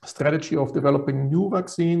strategy of developing new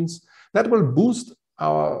vaccines, that will boost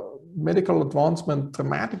our medical advancement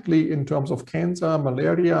dramatically in terms of cancer,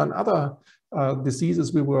 malaria, and other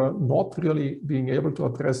diseases we were not really being able to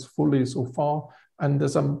address fully so far. And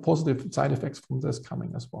there's some positive side effects from this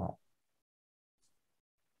coming as well.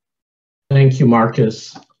 Thank you,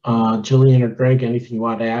 Markus. Gillian or Greg, anything you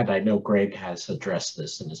want to add? I know Greg has addressed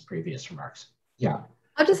this in his previous remarks. Yeah.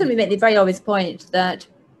 I just want to make the very obvious point that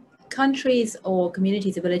countries' or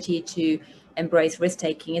communities' ability to embrace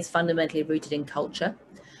risk-taking is fundamentally rooted in culture.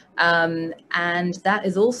 And that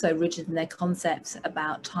is also rooted in their concepts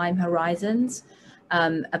about time horizons,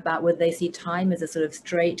 about whether they see time as a sort of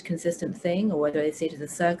straight, consistent thing, or whether they see it as a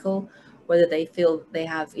circle, whether they feel they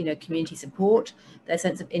have, community support, their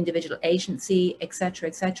sense of individual agency, et cetera,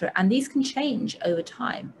 et cetera. And these can change over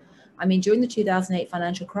time. I mean, during the 2008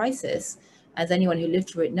 financial crisis, as anyone who lived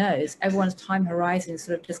through it knows, everyone's time horizon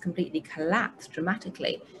sort of just completely collapsed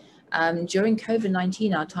dramatically. During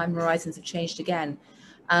COVID-19, our time horizons have changed again.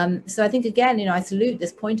 So I think, again, I salute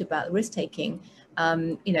this point about risk-taking,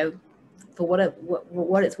 for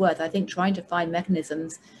what it's worth. I think trying to find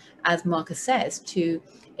mechanisms, as Markus says, to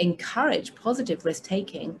encourage positive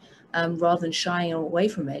risk-taking rather than shying away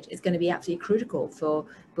from it is going to be absolutely critical for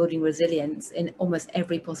building resilience in almost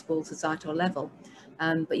every possible societal level.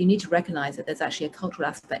 But you need to recognize that there's actually a cultural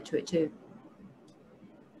aspect to it too.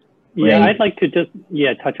 Yeah, I'd like to just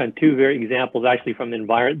touch on two examples actually from the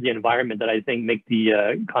environment that I think make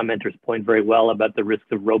the commenter's point very well about the risks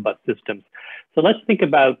of robust systems. So let's think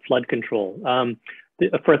about flood control.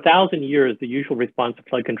 For 1,000 years, the usual response to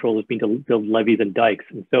flood control has been to build levees and dikes.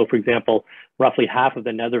 And so, for example, roughly half of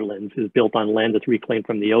the Netherlands is built on land that's reclaimed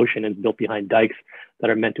from the ocean and is built behind dikes that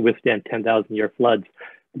are meant to withstand 10,000-year floods.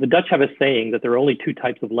 The Dutch have a saying that there are only two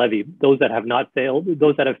types of levee: those that have not failed,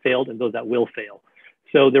 those that have failed, and those that will fail.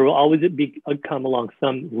 So there will always come along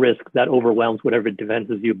some risk that overwhelms whatever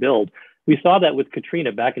defenses you build. We saw that with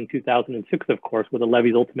Katrina back in 2006, of course, where the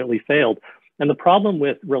levees ultimately failed. And the problem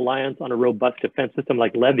with reliance on a robust defense system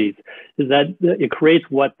like levees is that it creates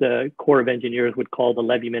what the Corps of Engineers would call the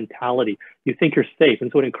levee mentality. You think you're safe,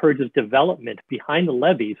 and so it encourages development behind the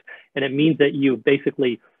levees, and it means that you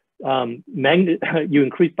basically you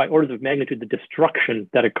increase by orders of magnitude the destruction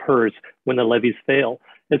that occurs when the levees fail.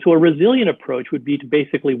 And so a resilient approach would be to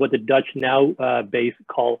basically what the Dutch now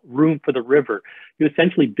call room for the river. You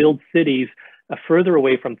essentially build cities further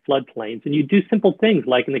away from floodplains, and you do simple things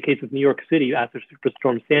like in the case of New York City after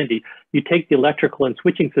Superstorm Sandy, you take the electrical and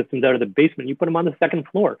switching systems out of the basement, you put them on the second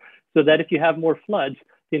floor so that if you have more floods,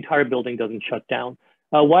 the entire building doesn't shut down.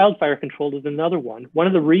 Wildfire control is another one. One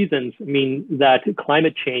of the reasons, that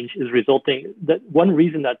climate change is one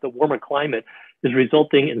reason that the warmer climate is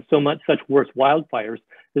resulting in such worse wildfires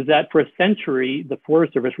is that for a century, the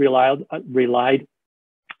Forest Service relied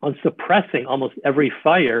on suppressing almost every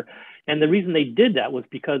fire. And the reason they did that was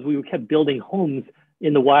because we kept building homes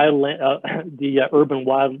in the urban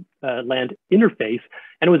wildland interface,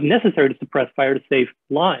 and it was necessary to suppress fire to save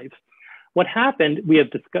lives. What happened,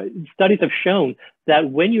 studies have shown that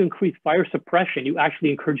when you increase fire suppression, you actually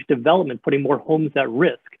encourage development, putting more homes at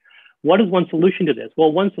risk. What is one solution to this?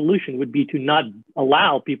 Well, one solution would be to not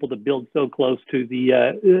allow people to build so close to the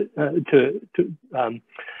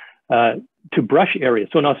to brush areas.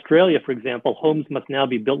 So in Australia, for example, homes must now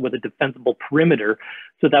be built with a defensible perimeter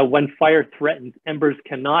so that when fire threatens, embers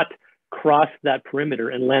cannot cross that perimeter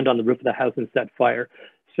and land on the roof of the house and set fire.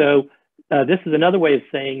 So this is another way of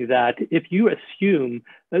saying that if you assume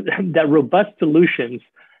that robust solutions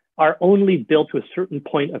are only built to a certain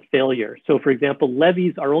point of failure. So for example,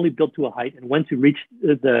 levees are only built to a height, and once you reach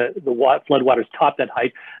the floodwaters top that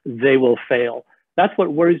height, they will fail. That's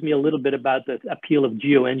what worries me a little bit about the appeal of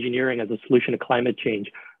geoengineering as a solution to climate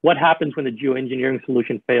change. What happens when the geoengineering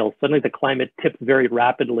solution fails? Suddenly the climate tips very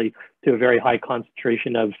rapidly to a very high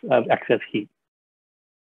concentration of excess heat.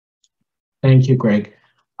 Thank you, Greg.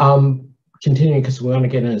 Continuing, because we want to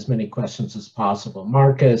get in as many questions as possible.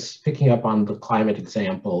 Markus, picking up on the climate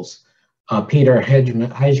examples, Peter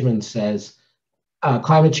Heijman says,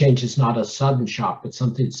 climate change is not a sudden shock, but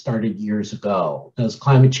something that started years ago. Does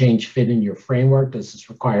climate change fit in your framework? Does this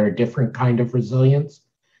require a different kind of resilience?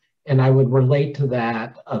 And I would relate to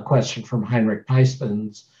that a question from Heinrich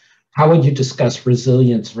Peispens. How would you discuss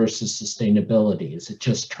resilience versus sustainability? Is it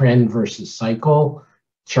just trend versus cycle,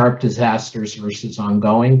 sharp disasters versus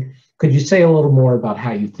ongoing? Could you say a little more about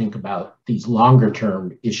how you think about these longer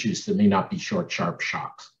term issues that may not be short, sharp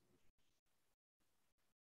shocks?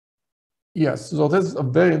 Yes, so this is a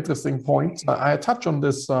very interesting point. I touch on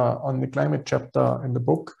this on the climate chapter in the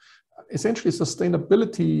book. Essentially,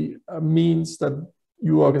 sustainability means that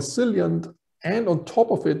you are resilient, and on top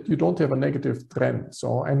of it, you don't have a negative trend.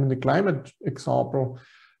 So, and in the climate example,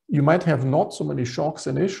 you might have not so many shocks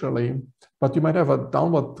initially, but you might have a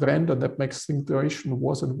downward trend, and that makes the situation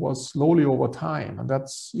worse and worse slowly over time. And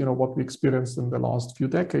that's what we experienced in the last few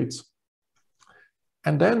decades.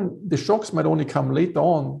 And then the shocks might only come later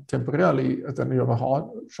on temporarily, then you have a hard,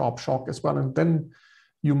 sharp shock as well. And then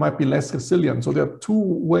you might be less resilient. So there are two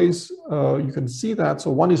ways you can see that.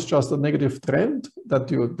 So one is just a negative trend, that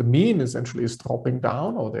the mean essentially is dropping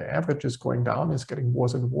down, or the average is going down, is getting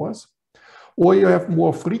worse and worse. Or you have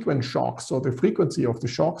more frequent shocks, so the frequency of the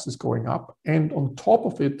shocks is going up, and on top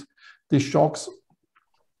of it, the shocks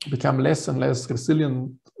become less and less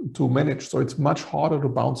resilient to manage. So it's much harder to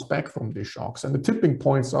bounce back from these shocks. And the tipping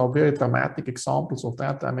points are very dramatic examples of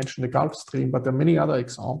that. I mentioned the Gulf Stream, but there are many other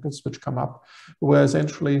examples which come up where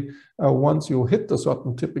essentially once you hit a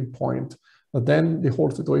certain tipping point, then the whole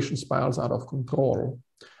situation spirals out of control.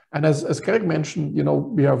 And as Greg mentioned, you know,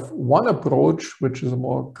 we have one approach, which is a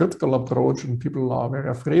more critical approach, and people are very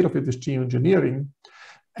afraid of it, is geoengineering.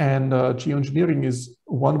 And geoengineering is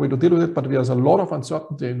one way to deal with it, but there's a lot of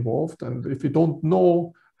uncertainty involved. And if you don't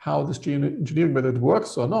know how this geoengineering method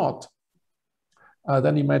works or not,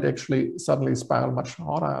 then you might actually suddenly spiral much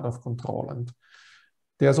harder out of control. And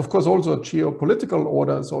there's, of course, also a geopolitical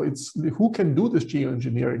order. So it's who can do this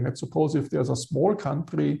geoengineering. Let's suppose if there's a small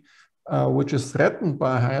country which is threatened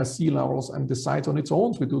by higher sea levels and decides on its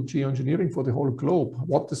own to do geoengineering for the whole globe.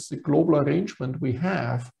 What is the global arrangement we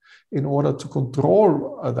have in order to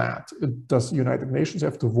control that? Does the United Nations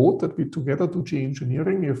have to vote that we together do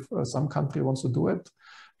geoengineering if some country wants to do it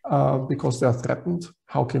because they are threatened?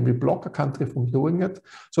 How can we block a country from doing it?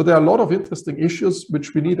 So there are a lot of interesting issues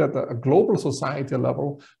which we need at a global society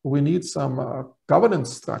level. We need some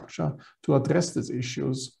governance structure to address these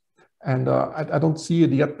issues. And I don't see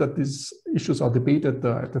it yet that these issues are debated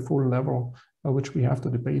at the full level, which we have to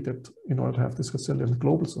debate it in order to have this resilient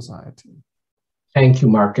global society. Thank you,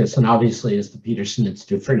 Markus. And obviously, as the Peterson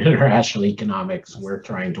Institute for International Economics, we're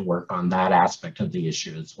trying to work on that aspect of the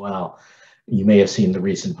issue as well. You may have seen the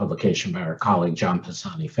recent publication by our colleague, John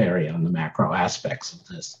Pisani-Ferry, on the macro aspects of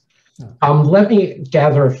this. Yeah. Let me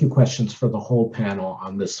gather a few questions for the whole panel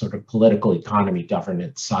on this sort of political economy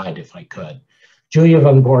governance side, if I could. Julia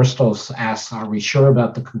von Borstel asks, are we sure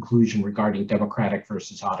about the conclusion regarding democratic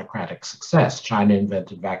versus autocratic success? China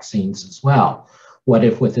invented vaccines as well. What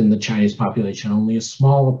if within the Chinese population, only a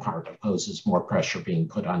smaller part opposes more pressure being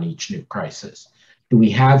put on each new crisis? Do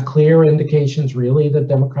we have clear indications really that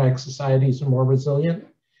democratic societies are more resilient?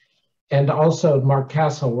 And also Mark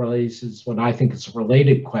Castle raises what I think is a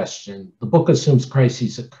related question. The book assumes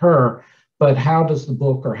crises occur, but how does the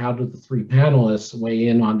book, or how do the three panelists weigh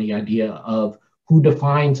in on the idea of who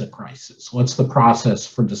defines a crisis? What's the process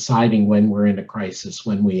for deciding when we're in a crisis,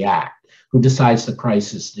 when we act? Who decides the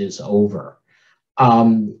crisis is over?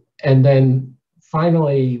 And then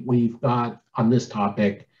finally, we've got on this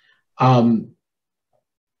topic, well,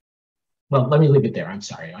 let me leave it there. I'm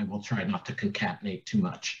sorry. I will try not to concatenate too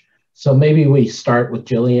much. So maybe we start with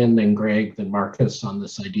Gillian, then Greg, then Markus on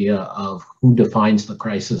this idea of who defines the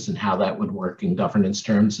crisis and how that would work in governance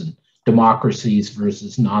terms, and democracies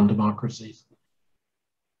versus non-democracies.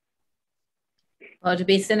 Well, to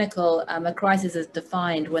be cynical, a crisis is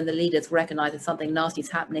defined when the leaders recognize that something nasty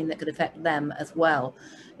is happening that could affect them as well.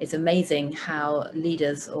 It's amazing how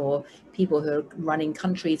leaders or people who are running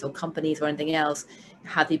countries or companies or anything else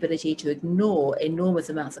have the ability to ignore enormous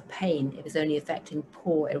amounts of pain if it's only affecting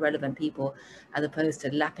poor, irrelevant people, as opposed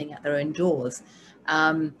to lapping at their own jaws.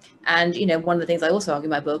 And, you know, one of the things I also argue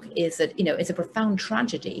in my book is that, you know, it's a profound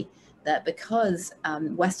tragedy that because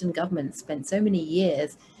Western governments spent so many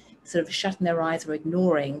years sort of shutting their eyes or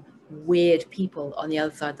ignoring weird people on the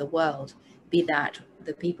other side of the world, be that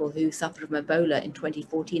the people who suffered from Ebola in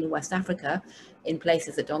 2014 in West Africa in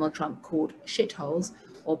places that Donald Trump called shitholes,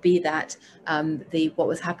 or be that what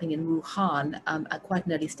was happening in Wuhan at quite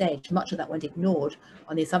an early stage. Much of that went ignored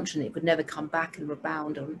on the assumption it could never come back and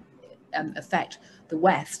rebound and affect the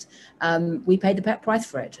West. We paid the price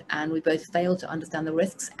for it, and we both failed to understand the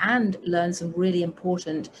risks and learn some really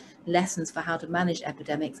important lessons for how to manage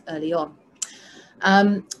epidemics early on.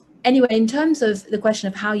 Anyway, in terms of the question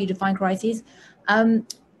of how you define crises, in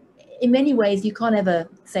many ways you can't ever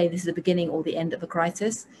say this is the beginning or the end of a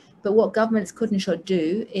crisis, but what governments could and should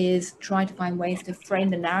do is try to find ways to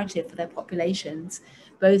frame the narrative for their populations,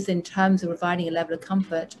 both in terms of providing a level of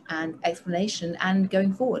comfort and explanation and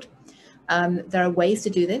going forward. There are ways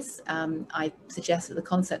to do this. I suggest that the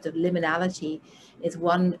concept of liminality is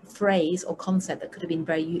one phrase or concept that could have been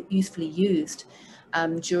very usefully used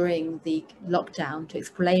during the lockdown to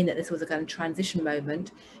explain that this was a kind of transition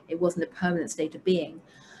moment. It wasn't a permanent state of being.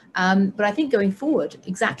 But I think going forward,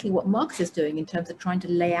 exactly what Markus is doing in terms of trying to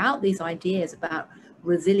lay out these ideas about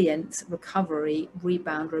resilience, recovery,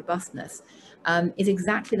 rebound, robustness, is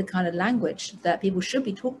exactly the kind of language that people should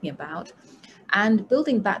be talking about. And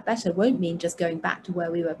building back better won't mean just going back to where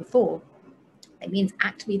we were before. It means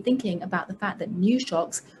actively thinking about the fact that new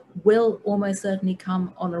shocks will almost certainly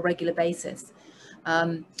come on a regular basis.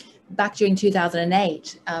 Back during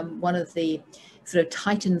 2008, one of the sort of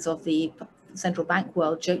titans of the central bank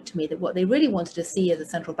world joked to me that what they really wanted to see as a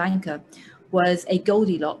central banker was a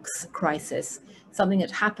Goldilocks crisis, something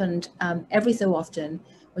that happened every so often,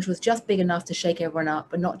 which was just big enough to shake everyone up,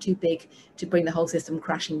 but not too big to bring the whole system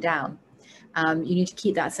crashing down. You need to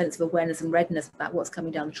keep that sense of awareness and readiness about what's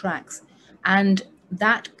coming down the tracks. And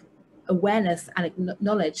that awareness and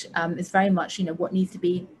knowledge is very much, what needs to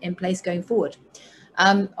be in place going forward.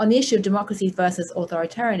 On the issue of democracy versus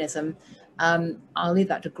authoritarianism, I'll leave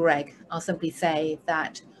that to Greg. I'll simply say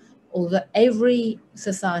that although every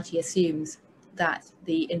society assumes that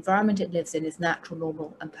the environment it lives in is natural,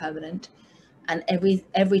 normal, and permanent, and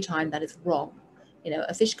every time that is wrong.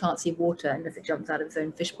 A fish can't see water unless it jumps out of its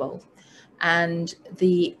own fishbowl. And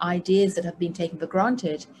the ideas that have been taken for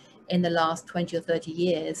granted in the last 20 or 30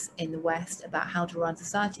 years in the West about how to run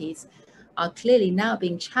societies are clearly now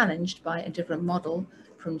being challenged by a different model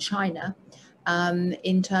from China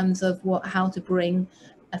in terms of how to bring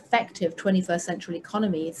effective 21st century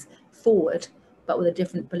economies forward, but with a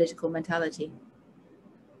different political mentality.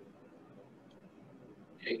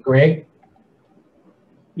 Greg?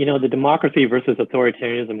 The democracy versus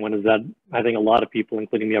authoritarianism one is that I think a lot of people,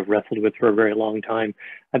 including me, have wrestled with for a very long time.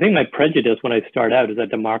 I think my prejudice when I start out is that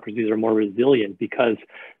democracies are more resilient because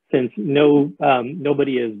since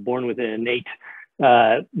nobody is born with an innate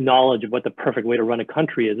knowledge of what the perfect way to run a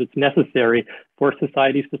country is, it's necessary for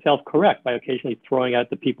societies to self-correct by occasionally throwing out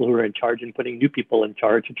the people who are in charge and putting new people in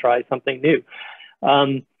charge to try something new.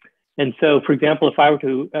 And so, for example,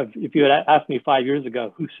 if you had asked me 5 years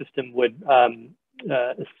ago whose system would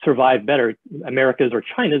survive better, America's or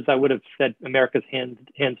China's, I would have said America's hands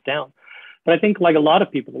down. But I think, like a lot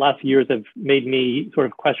of people, the last few years have made me sort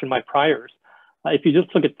of question my priors. If you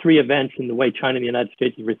just look at three events and the way China and the United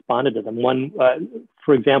States have responded to them, one,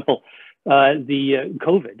 for example, the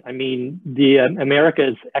COVID. I mean,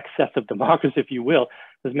 America's excess of democracy, if you will,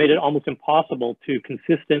 has made it almost impossible to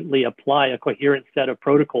consistently apply a coherent set of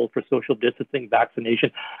protocols for social distancing,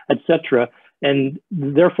 vaccination, etc. And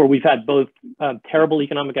therefore, we've had both terrible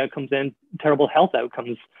economic outcomes and terrible health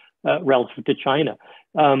outcomes relative to China.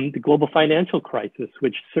 The global financial crisis,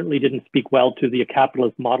 which certainly didn't speak well to the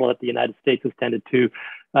capitalist model that the United States has tended to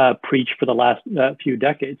preach for the last few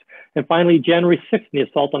decades. And finally, January 6th, the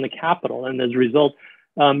assault on the Capitol. And as a result,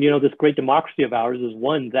 this great democracy of ours is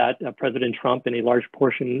one that President Trump and a large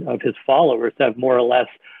portion of his followers have more or less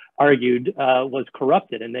argued was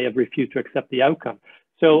corrupted, and they have refused to accept the outcome.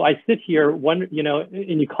 So I sit here,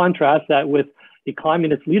 and you contrast that with a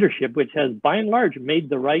communist leadership, which has by and large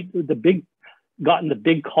made gotten the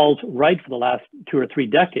big calls right for the last 2 or 3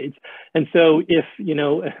 decades. And so if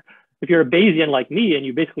you're a Bayesian like me and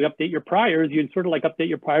you basically update your priors, you'd sort of like update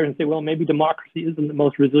your priors and say, well, maybe democracy isn't the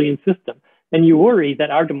most resilient system. And you worry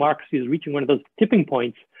that our democracy is reaching one of those tipping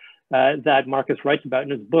points that Markus writes about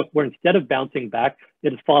in his book, where instead of bouncing back,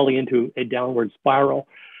 it is falling into a downward spiral.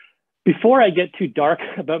 Before I get too dark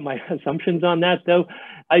about my assumptions on that, though,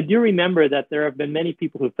 I do remember that there have been many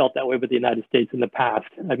people who felt that way with the United States in the past.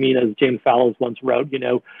 I mean, as James Fallows once wrote,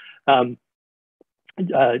 John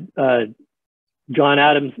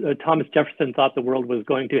Adams, Thomas Jefferson thought the world was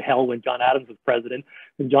going to hell when John Adams was president,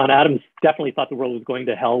 and John Adams definitely thought the world was going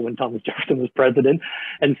to hell when Thomas Jefferson was president.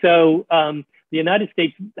 And so the United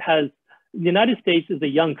States is a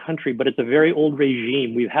young country, but it's a very old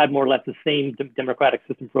regime. We've had more or less the same democratic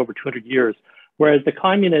system for over 200 years, whereas the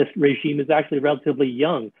communist regime is actually relatively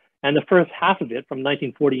young. And the first half of it, from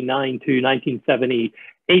 1949 to 1978,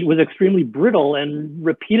 was extremely brittle and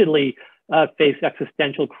repeatedly faced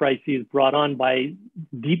existential crises brought on by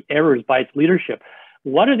deep errors by its leadership.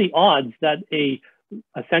 What are the odds that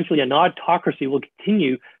essentially an autocracy will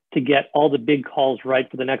continue to get all the big calls right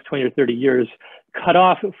for the next 20 or 30 years, cut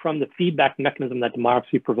off from the feedback mechanism that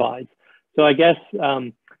democracy provides? So I guess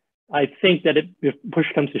I think that if push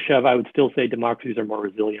comes to shove, I would still say democracies are more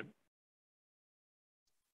resilient.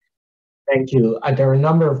 Thank you. There are a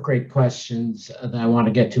number of great questions that I want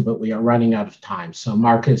to get to, but we are running out of time. So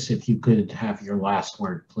Markus, if you could have your last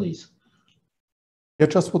word, please. I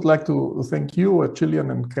just would like to thank you,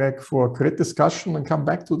 Gillian and Greg, for a great discussion and come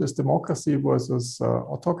back to this democracy versus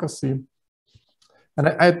autocracy. And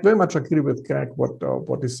I very much agree with Greg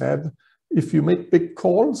what he said. If you make big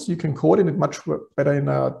calls, you can coordinate much better in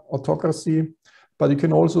an autocracy. but you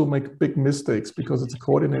can also make big mistakes because it's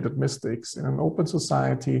coordinated mistakes. In an open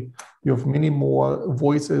society, you have many more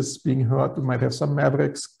voices being heard. You might have some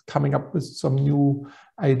mavericks coming up with some new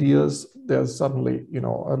ideas. There's suddenly, you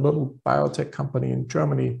know, a little biotech company in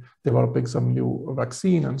Germany developing some new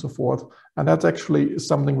vaccine and so forth. And that's actually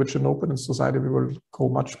something which in open society we will go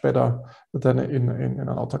much better than in an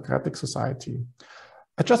autocratic society.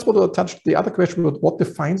 I just want to touch the other question about what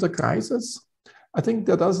defines a crisis. I think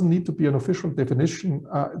there doesn't need to be an official definition.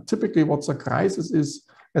 Typically what's a crisis is,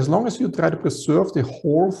 as long as you try to preserve the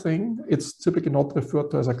whole thing, it's typically not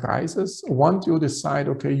referred to as a crisis. Once you decide,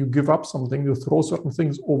 okay, you give up something, you throw certain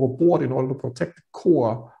things overboard in order to protect the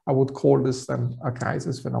core, I would call this then a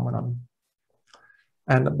crisis phenomenon.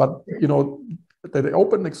 But you know, the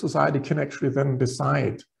open society can actually then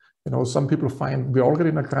decide. You know, some people find we're already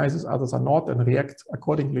in a crisis, others are not, and react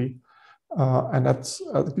accordingly. And that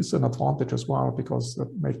gives an advantage as well, because they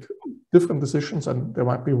make different decisions, and there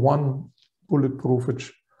might be one bulletproof,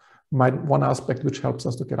 one aspect which helps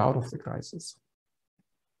us to get out of the crisis.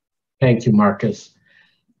 Thank you, Markus.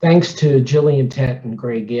 Thanks to Gillian Tett and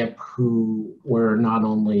Greg Gipp, who were not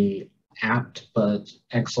only apt but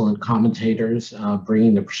excellent commentators,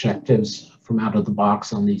 bringing the perspectives from out of the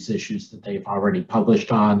box on these issues that they've already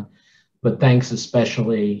published on. But thanks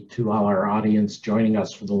especially to all our audience joining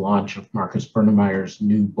us for the launch of Markus Brunnermeier's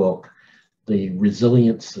new book, The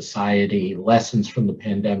Resilient Society: Lessons from the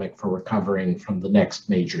Pandemic for Recovering from the Next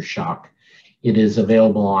Major Shock. It is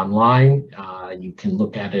available online. You can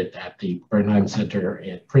look at it at the Bernheim Center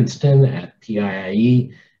at Princeton at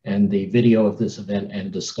PIIE, and the video of this event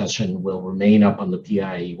and discussion will remain up on the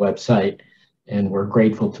PIIE website. And we're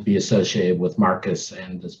grateful to be associated with Markus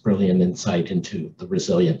and this brilliant insight into the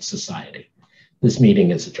resilient society. This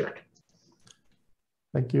meeting is adjourned.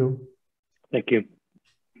 Thank you. Thank you.